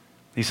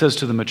 He says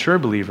to the mature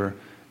believer,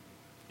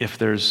 if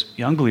there's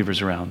young believers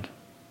around,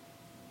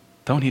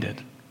 don't eat it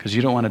because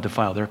you don't want to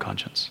defile their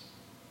conscience.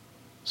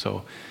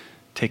 So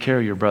take care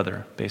of your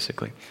brother,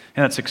 basically.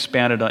 And that's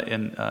expanded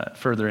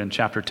further in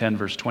chapter 10,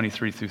 verse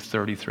 23 through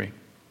 33.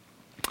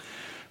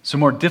 Some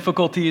more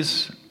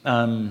difficulties.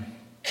 Did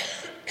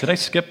I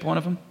skip one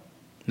of them?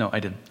 No, I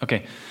didn't.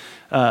 Okay.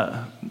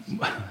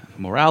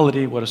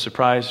 Morality, what a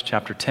surprise,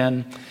 chapter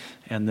 10.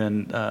 And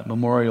then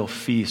memorial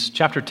feast.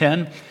 Chapter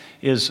 10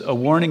 is a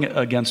warning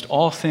against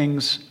all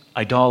things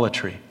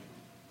idolatry.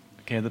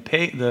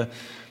 Okay,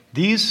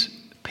 these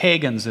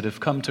pagans that have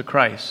come to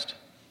Christ,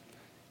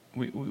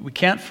 we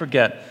can't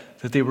forget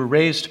that they were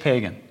raised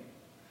pagan.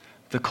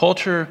 The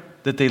culture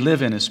that they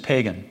live in is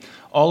pagan.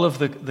 All of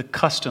the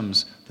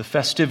customs, the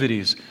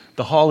festivities,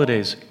 the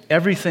holidays,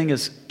 everything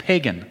is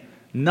pagan.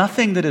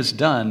 Nothing that is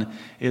done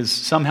is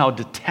somehow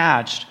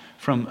detached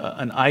from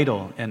an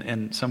idol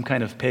and some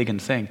kind of pagan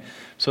thing.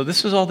 So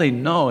this is all they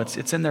know.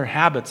 It's in their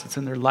habits. It's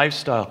in their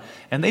lifestyle.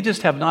 And they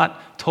just have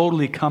not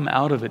totally come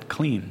out of it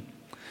clean.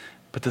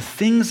 But the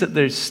things that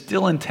they're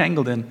still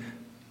entangled in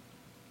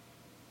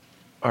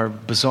are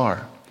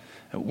bizarre.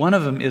 One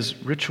of them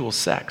is ritual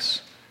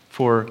sex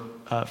for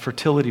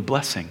fertility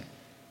blessing.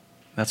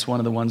 That's one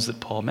of the ones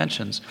that Paul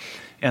mentions.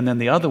 And then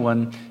the other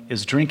one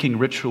is drinking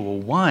ritual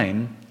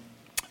wine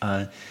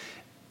and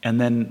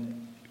then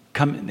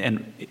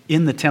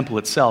in the temple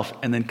itself,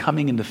 and then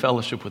coming into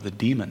fellowship with a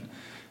demon,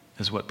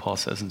 is what Paul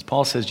says. And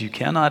Paul says you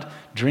cannot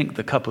drink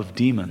the cup of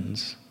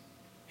demons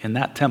in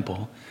that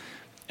temple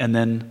and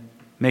then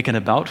make an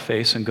about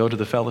face and go to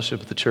the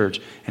fellowship of the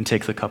church and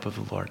take the cup of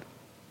the Lord.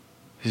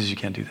 He says you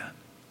can't do that.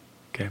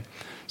 Okay?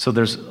 So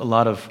there's a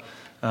lot of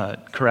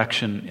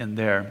correction in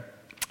there.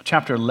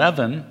 Chapter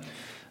 11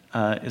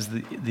 is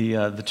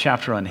the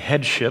chapter on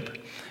headship.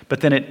 But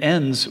then it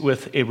ends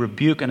with a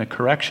rebuke and a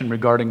correction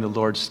regarding the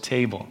Lord's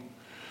table.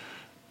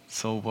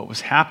 So what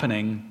was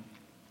happening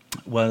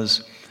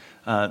was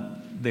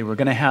they were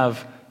going to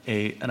have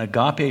an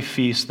agape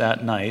feast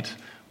that night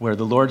where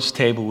the Lord's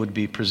table would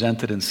be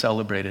presented and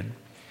celebrated.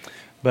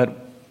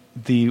 But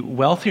the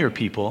wealthier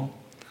people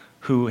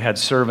who had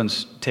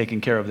servants taking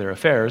care of their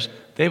affairs,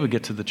 they would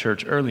get to the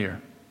church earlier.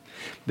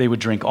 They would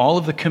drink all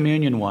of the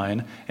communion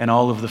wine and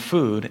all of the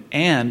food,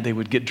 and they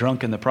would get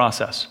drunk in the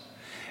process.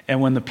 And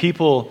when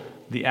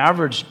the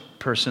average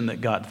person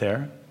that got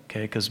there,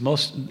 okay, because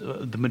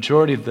the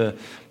majority of the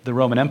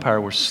Roman Empire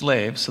were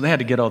slaves, so they had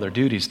to get all their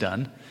duties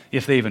done,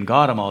 if they even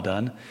got them all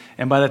done.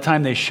 And by the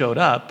time they showed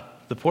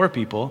up, the poor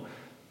people,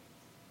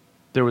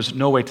 there was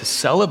no way to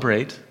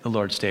celebrate the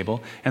Lord's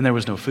table, and there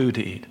was no food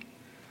to eat.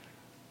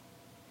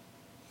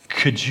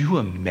 Could you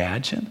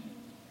imagine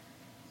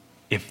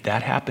if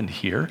that happened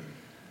here?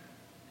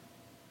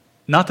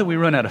 Not that we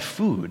run out of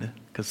food,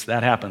 because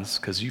that happens,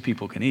 because you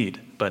people can eat,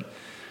 but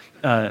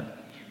that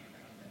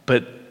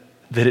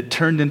it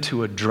turned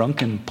into a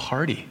drunken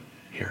party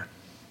here.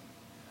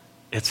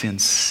 It's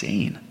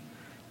insane.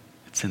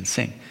 It's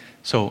insane.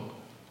 So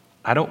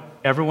I don't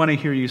ever want to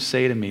hear you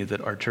say to me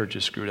that our church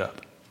is screwed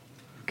up.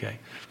 Okay?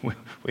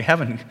 We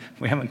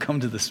haven't come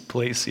to this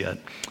place yet.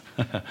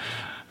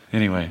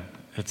 Anyway,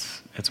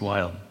 it's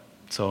wild.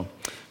 So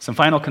some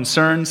final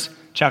concerns,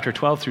 chapter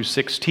 12 through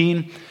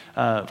 16.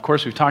 Of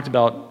course, we've talked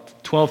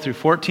about 12 through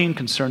 14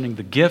 concerning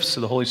the gifts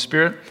of the Holy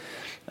Spirit.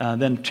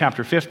 Then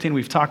chapter 15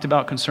 we've talked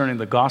about concerning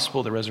the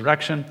gospel, the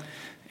resurrection.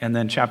 And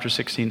then chapter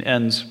 16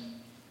 ends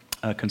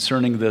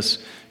concerning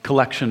this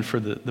collection for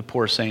the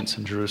poor saints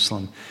in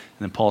Jerusalem. And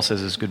then Paul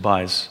says his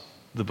goodbyes.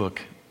 The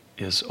book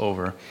is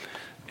over.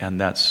 And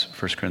that's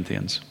 1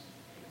 Corinthians.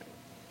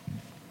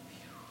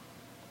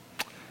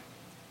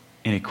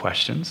 Any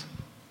questions?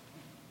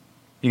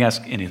 You can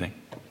ask anything.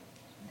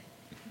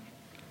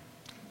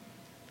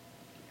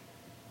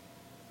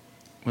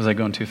 Was I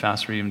going too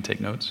fast for you to even take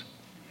notes?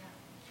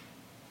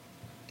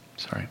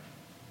 Sorry.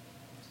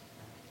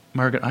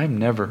 Margaret, I'm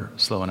never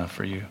slow enough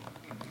for you.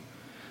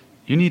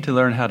 You need to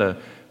learn how to,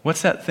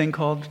 what's that thing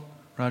called,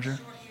 Roger?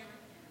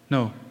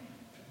 No.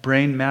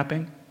 Brain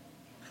mapping?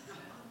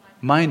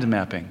 Mind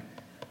mapping.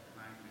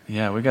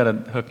 Yeah, we got to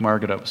hook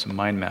Margaret up with some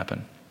mind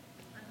mapping.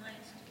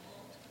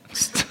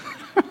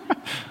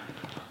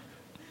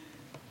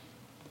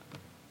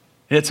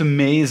 It's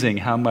amazing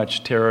how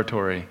much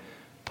territory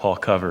Paul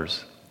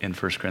covers in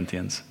 1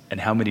 Corinthians and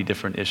how many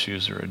different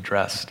issues are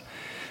addressed.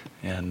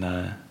 And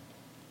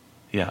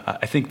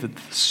I think that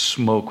the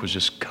smoke was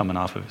just coming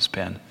off of his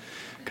pen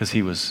because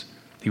he was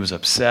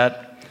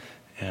upset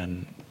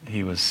and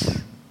he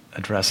was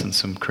addressing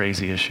some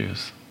crazy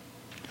issues.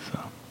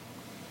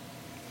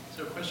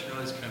 So a question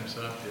always comes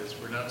up is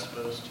we're not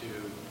supposed to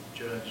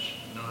judge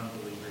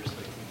non-believers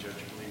like we judge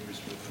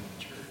believers within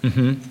the church.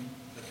 Mm-hmm.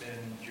 But then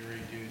jury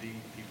duty,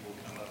 people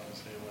come up and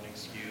say, I want an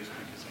excuse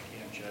because I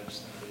can't judge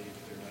somebody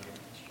if they're not a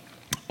Christian.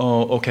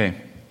 Oh,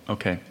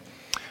 okay.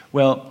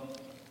 Well,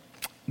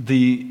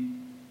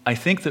 I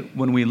think that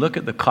when we look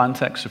at the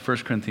context of 1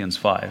 Corinthians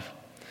 5,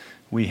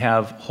 we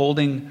have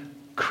holding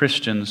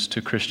Christians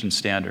to Christian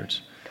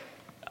standards.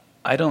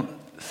 I don't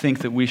think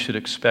that we should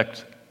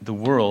expect the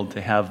world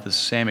to have the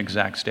same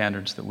exact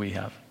standards that we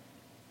have.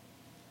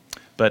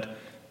 But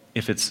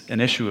if it's an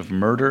issue of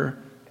murder,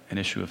 an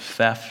issue of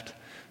theft,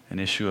 an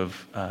issue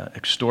of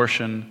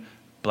extortion,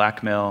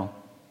 blackmail,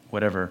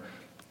 whatever,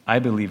 I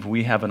believe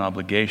we have an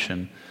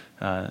obligation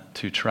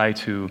to try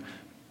to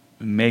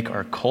make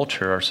our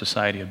culture, our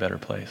society, a better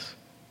place.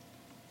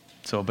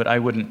 But I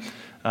wouldn't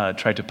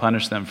try to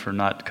punish them for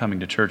not coming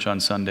to church on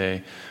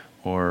Sunday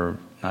or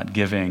not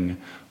giving,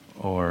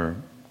 or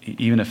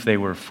even if they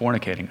were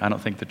fornicating. I don't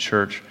think the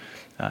church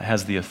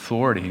has the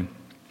authority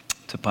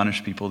to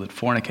punish people that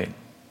fornicate.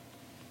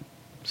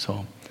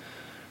 But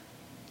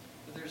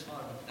there's a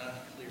lot of not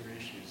clear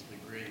issues, the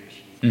gray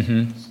issues.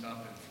 Mm-hmm.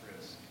 Stop and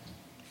frisk.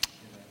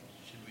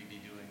 Should we be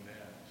doing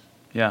that?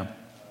 Yeah.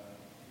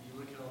 You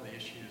look at all the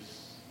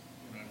issues,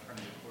 in front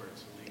of the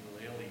courts, illegal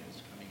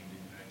aliens coming into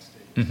the United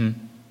States.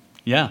 Mm-hmm.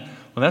 Yeah.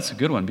 Well, that's a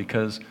good one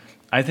because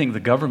I think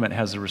the government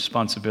has the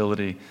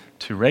responsibility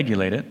to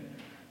regulate it.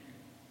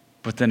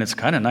 But then it's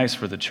kind of nice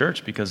for the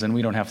church because then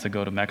we don't have to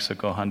go to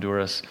Mexico,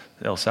 Honduras,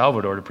 El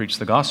Salvador to preach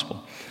the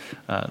gospel.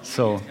 It's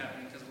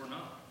happening because we're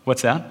not.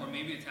 What's that? Or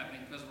maybe it's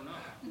happening because we're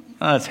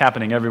not. It's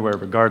happening everywhere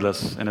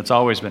regardless, and it's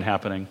always been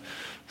happening.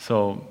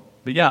 But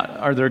yeah,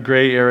 are there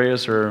gray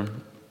areas? Yeah,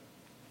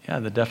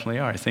 there definitely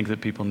are. I think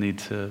that people need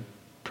to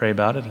pray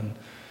about it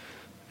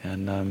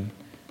and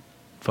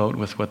vote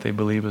with what they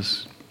believe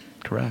is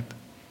correct.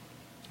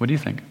 What do you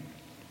think?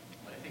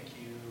 I think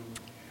you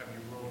have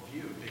your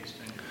worldview based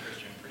on your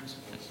Christian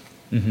principles.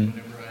 Mm-hmm.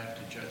 Whenever I have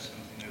to judge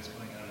something that's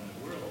going on in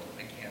the world,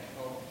 I can't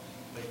help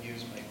but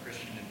use my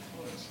Christian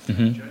influence in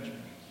Mm-hmm.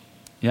 judgment.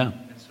 Yeah.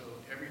 And so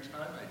every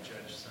time I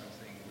judge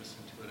something, listen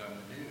to it on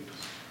the news,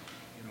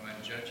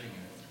 I'm judging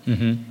it.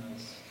 Mm-hmm.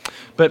 Because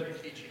But what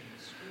they're teaching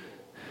in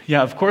school.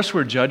 yeah, of course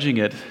we're judging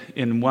it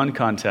in one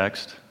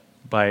context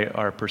by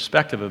our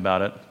perspective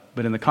about it,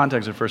 but in the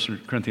context of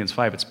 1 Corinthians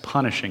 5, it's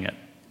punishing it.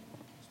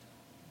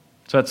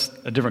 So that's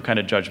a different kind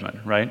of judgment,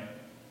 right?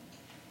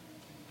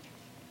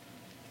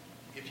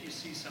 If you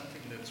see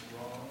something that's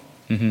wrong,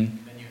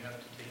 Mm-hmm. then you have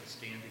to take a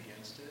stand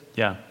against it.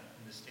 Yeah, And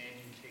the stand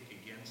you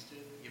take against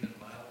it, even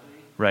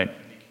mildly, right.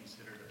 can be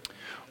considered a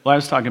Well, I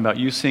was talking about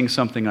you seeing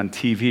something on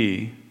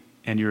TV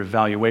and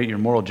your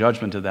moral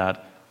judgment of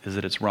that is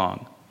that it's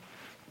wrong.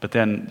 But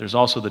then there's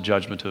also the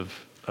judgment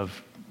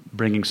of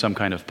bringing some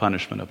kind of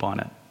punishment upon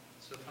it.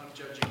 So if I'm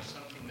judging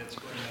something that's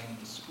going on in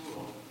the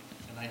school,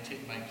 and I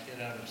take my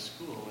kid out of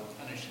school,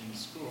 I'm punishing the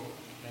school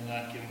by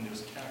not giving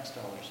those tax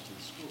dollars to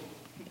the school.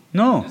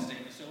 No, The state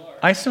still are.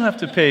 I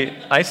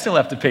still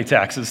have to pay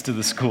taxes to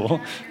the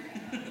school.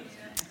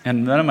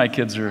 And none of my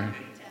kids are.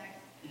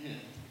 You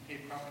pay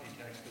property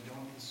tax, but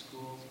don't the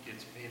school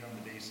gets paid on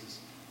the basis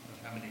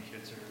of how many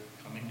kids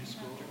are coming to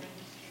school?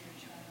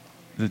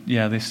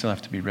 Yeah, they still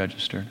have to be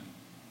registered.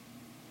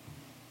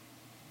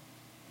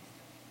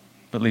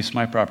 But at least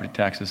my property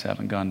taxes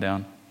haven't gone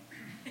down.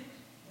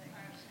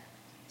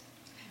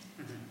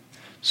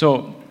 So,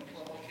 Well,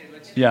 okay,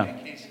 let's Yeah. take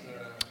a case of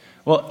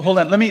a well, hold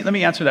on. Let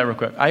me answer that real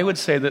quick. I would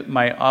say that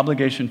my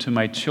obligation to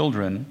my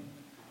children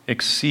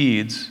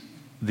exceeds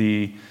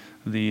the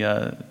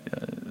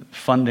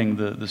funding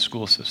the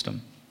school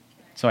system.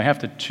 So I have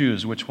to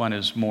choose which one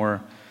is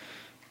more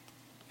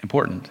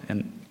important.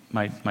 And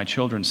my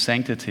children's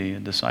sanctity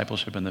and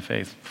discipleship in the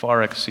faith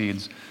far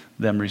exceeds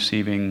them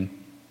receiving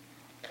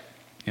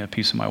a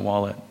piece of my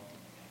wallet.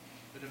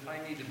 But if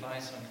I need to buy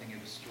something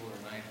at a store,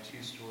 and I have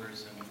two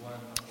stores, and one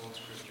upholds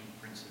Christian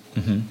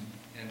principles, Mhm.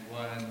 and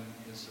one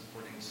is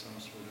supporting some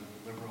sort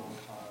of liberal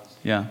cause,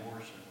 Yeah.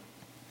 abortion,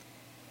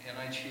 and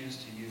I choose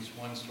to use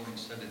one store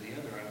instead of the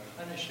other,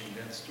 I'm punishing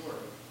that store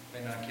by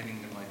not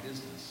giving them my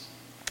business.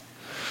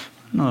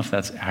 I don't know if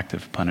that's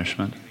active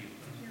punishment.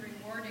 You're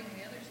rewarding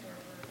the other store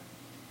for.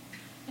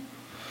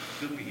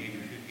 Good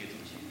behavior should get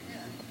what you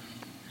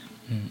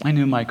do. I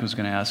knew Mike was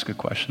going to ask a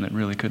question that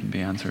really couldn't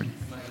be answered.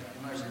 Am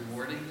I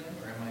rewarding them,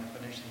 or am I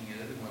punishing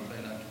the other one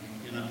by not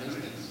giving them my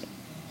business?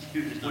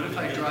 What if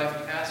I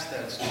drive past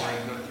that store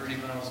and go 30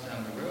 miles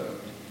down the road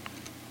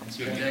and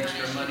spend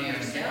extra money on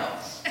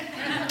gas? Does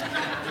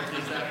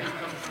that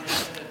become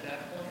punishment at that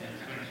point?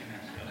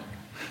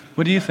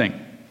 What do you think?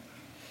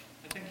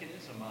 I think it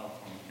is a mild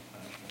form of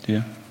punishment. Do you?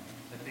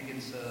 I think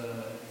it's,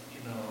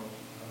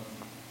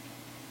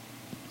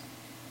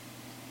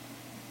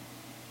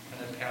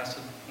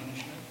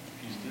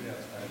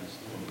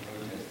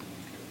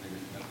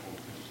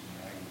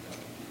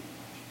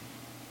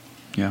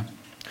 Yeah.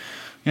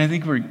 Yeah, I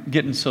think we're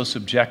getting so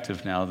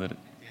subjective now that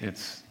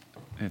it's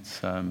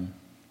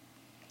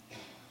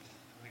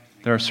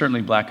there are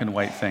certainly black and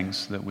white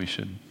things that we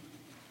should,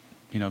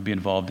 be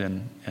involved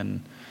in,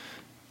 and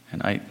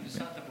I, But it's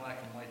not the black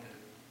and white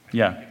that.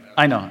 yeah, think about.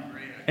 I know.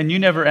 And you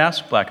never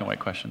ask black and white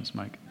questions,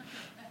 Mike.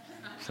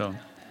 So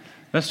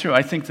that's true.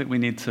 I think that we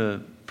need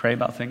to pray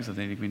about things. I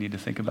think we need to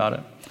think about it.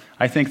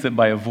 I think that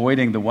by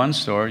avoiding the one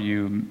store,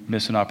 you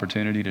miss an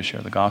opportunity to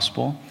share the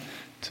gospel,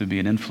 to be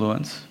an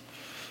influence.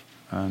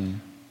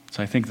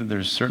 So I think that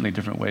there's certainly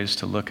different ways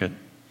to look at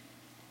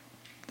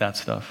that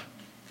stuff.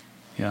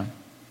 Yeah.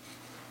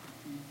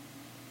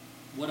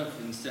 What if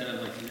instead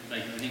of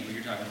like I think what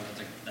you're talking about, it's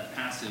like that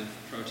passive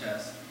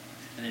protest,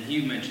 and then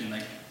he mentioned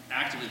like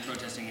actively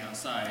protesting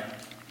outside.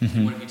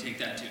 Mhm. What if you take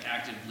that to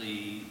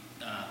actively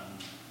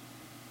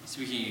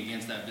speaking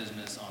against that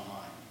business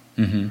online,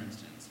 Mhm. for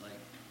instance? Like,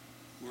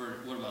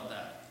 what about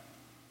that?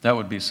 That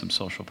would be some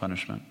social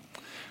punishment.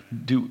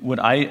 Would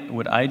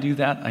I do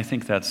that? I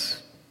think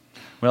that's,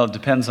 well, it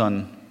depends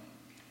on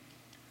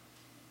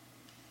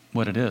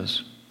what it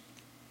is.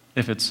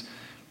 If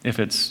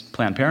it's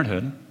Planned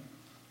Parenthood,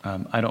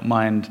 I don't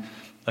mind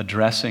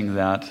addressing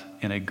that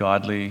in a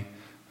godly,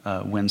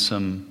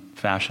 winsome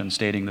fashion,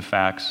 stating the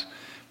facts,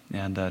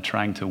 and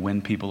trying to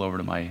win people over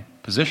to my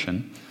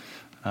position.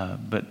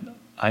 But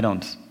I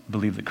don't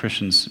believe that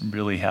Christians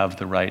really have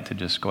the right to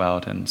just go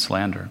out and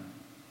slander.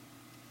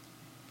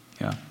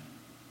 Yeah.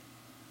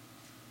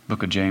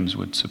 Book of James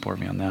would support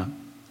me on that.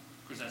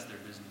 Of course, that's their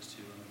business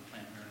too.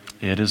 Planned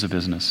Parenthood. It is a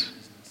business.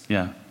 Business.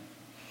 Yeah.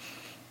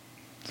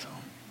 So,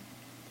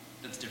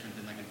 That's different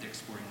than like a Dick's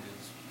Sporting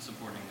Goods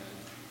supporting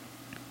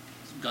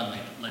a gun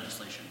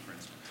legislation, for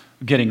instance.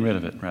 getting rid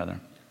of it, rather.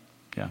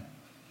 Yeah.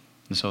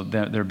 And so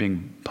they're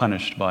being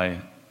punished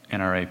by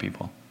NRA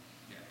people.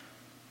 Yeah.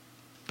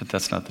 But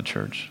that's not the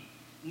church.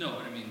 No,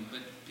 but I mean, but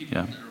people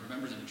Yeah. that are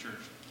members of the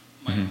church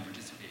might Mhm. be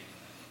participating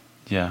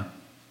in that. Yeah.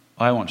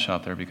 I won't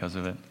shop there because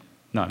of it.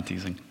 No, I'm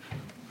teasing.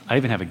 I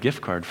even have a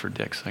gift card for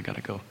Dick's. I got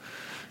to go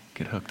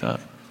get hooked up.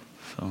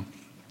 So,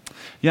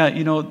 yeah,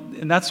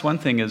 and that's one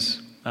thing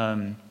is,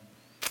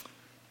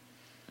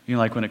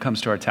 like when it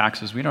comes to our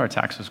taxes, we know our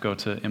taxes go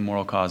to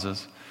immoral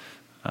causes.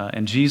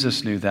 And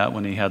Jesus knew that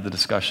when he had the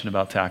discussion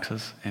about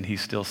taxes. And he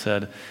still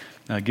said,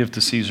 give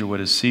to Caesar what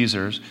is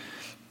Caesar's,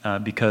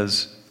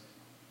 because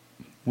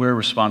we're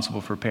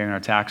responsible for paying our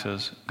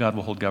taxes. God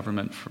will hold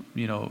government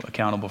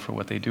accountable for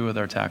what they do with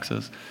our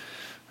taxes.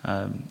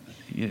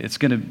 It's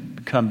going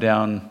to come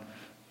down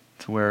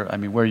to where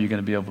are you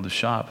going to be able to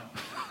shop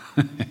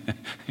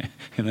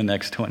in the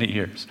next 20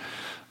 years?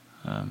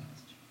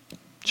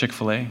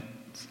 Chick-fil-A,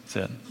 that's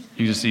it.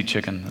 You just eat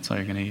chicken, that's all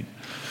you're going to eat.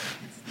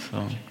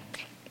 So,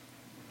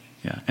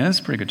 yeah, and it's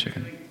pretty good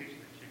chicken.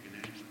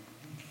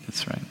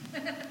 That's right.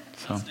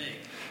 So,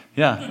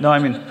 yeah, no,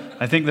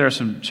 I think there are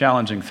some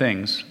challenging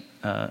things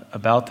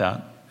about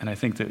that, and I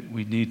think that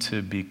we need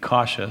to be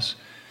cautious.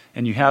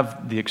 And you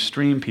have the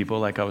extreme people,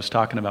 like I was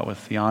talking about with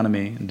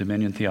theonomy and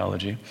dominion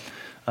theology.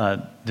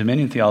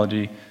 Dominion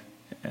theology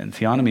and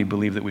theonomy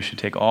believe that we should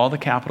take all the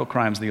capital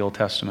crimes of the Old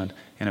Testament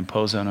and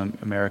impose on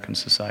American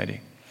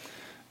society.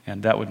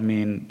 And that would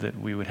mean that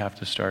we would have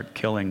to start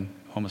killing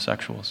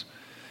homosexuals.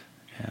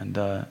 And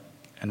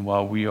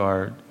while we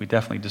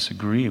definitely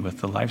disagree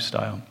with the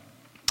lifestyle,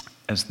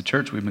 as the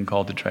church, we've been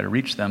called to try to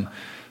reach them,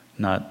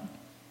 not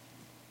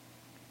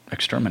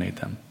exterminate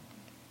them.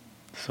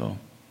 So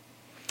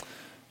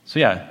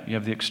yeah, you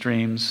have the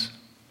extremes,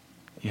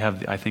 you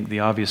have, I think,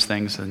 the obvious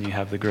things, and you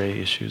have the gray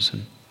issues.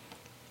 And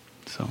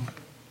so,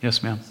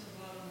 yes, ma'am. So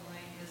bottom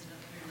line is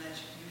pretty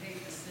much you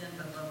hate the sin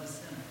but love the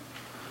sinner.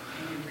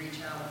 And you reach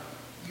out,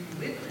 you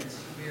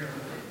witness, you bear a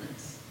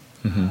witness,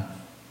 Mhm.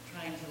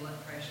 trying to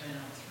let Christ shine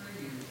out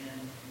through you and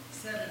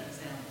set an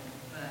example,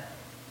 but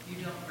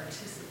you don't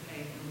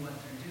participate in what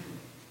they're doing.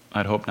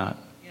 I'd hope not.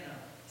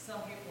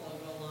 Some people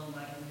will go along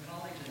like in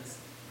colleges,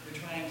 they're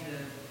trying to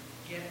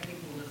get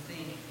people to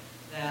think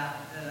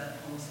that the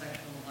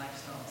homosexual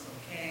lifestyle is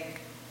okay.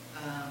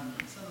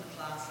 Some of the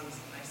classes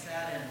I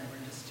sat in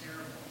were just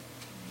terrible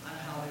on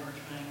how they were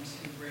trying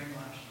to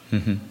brainwash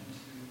Mhm. people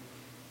into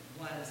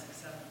what is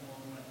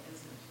acceptable and what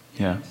isn't.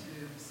 Yeah. And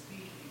to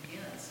speak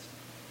against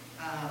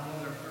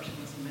whether a person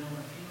was a male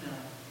or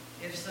female.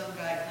 If some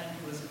guy claimed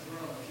he was a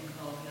girl, if you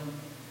called him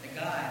a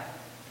guy,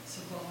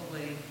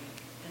 supposedly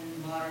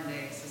in modern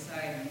day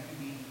society, you could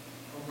be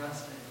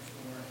arrested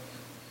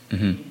for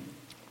Mhm.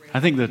 rape. I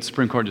think the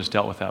Supreme Court just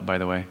dealt with that, by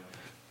the way,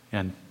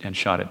 and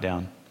shot it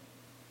down.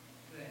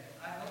 Good.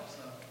 I hope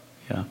so.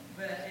 Yeah.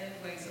 But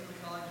anyway, some of the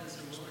colleges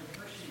are really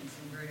pushing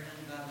some very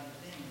ungodly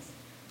things.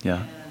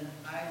 Yeah. And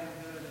I would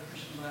go to the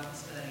Christian Bible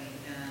study,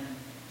 and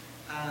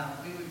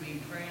we would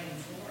be praying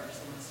for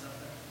some of the stuff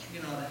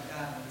that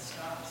God would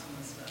stop some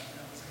of the stuff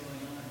that was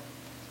going on.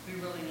 We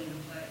really need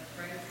to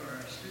pray for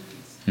our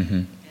students.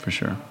 Mhm. For and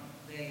sure. how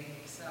they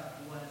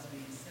accept what is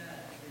being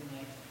said, if they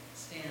might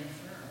stand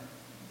firm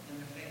in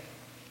their faith.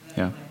 And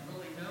Yeah. they might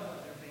really know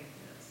what their faith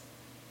is.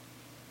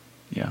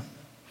 Yeah.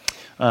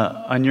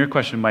 On your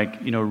question, Mike,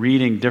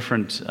 reading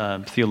different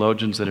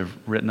theologians that have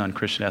written on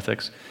Christian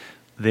ethics,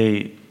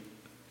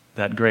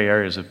 that gray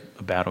area is a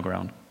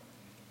battleground.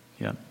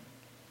 Yeah.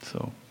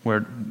 So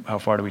how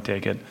far do we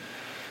take it?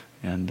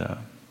 And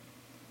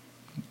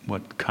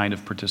what kind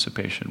of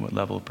participation, what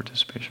level of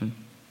participation?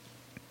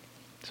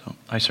 So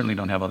I certainly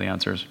don't have all the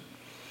answers.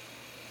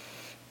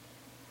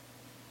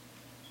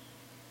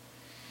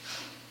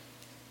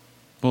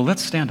 Well,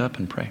 let's stand up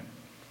and pray.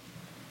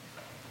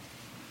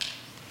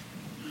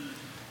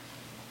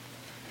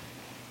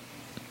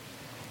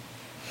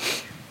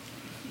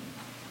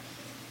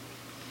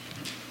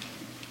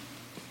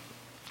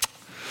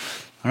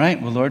 All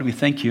right, well, Lord, we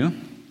thank you.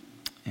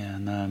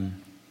 And,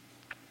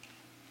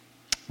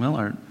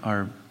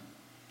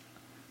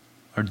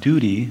 our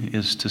duty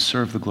is to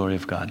serve the glory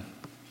of God.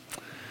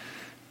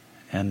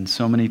 And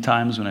so many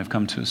times when I've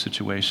come to a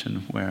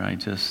situation where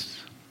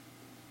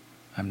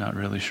I'm not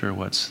really sure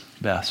what's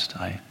best,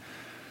 I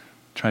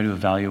try to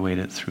evaluate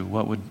it through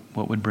what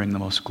would bring the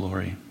most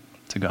glory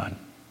to God.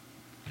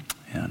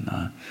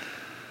 And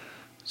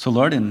so,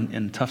 Lord,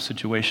 in tough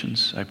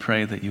situations, I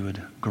pray that you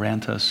would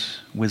grant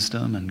us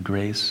wisdom and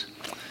grace,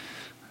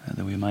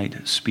 that we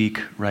might speak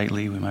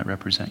rightly, we might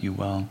represent you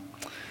well,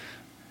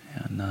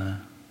 and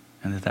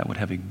that would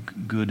have a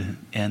good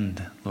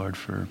end, Lord,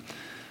 for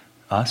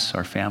us,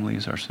 our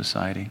families, our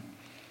society.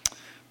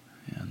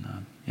 And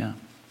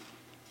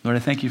Lord, I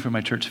thank you for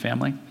my church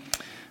family.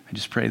 I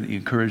just pray that you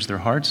encourage their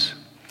hearts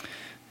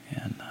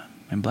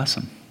and bless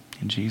them.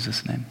 In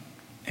Jesus' name,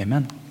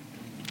 amen.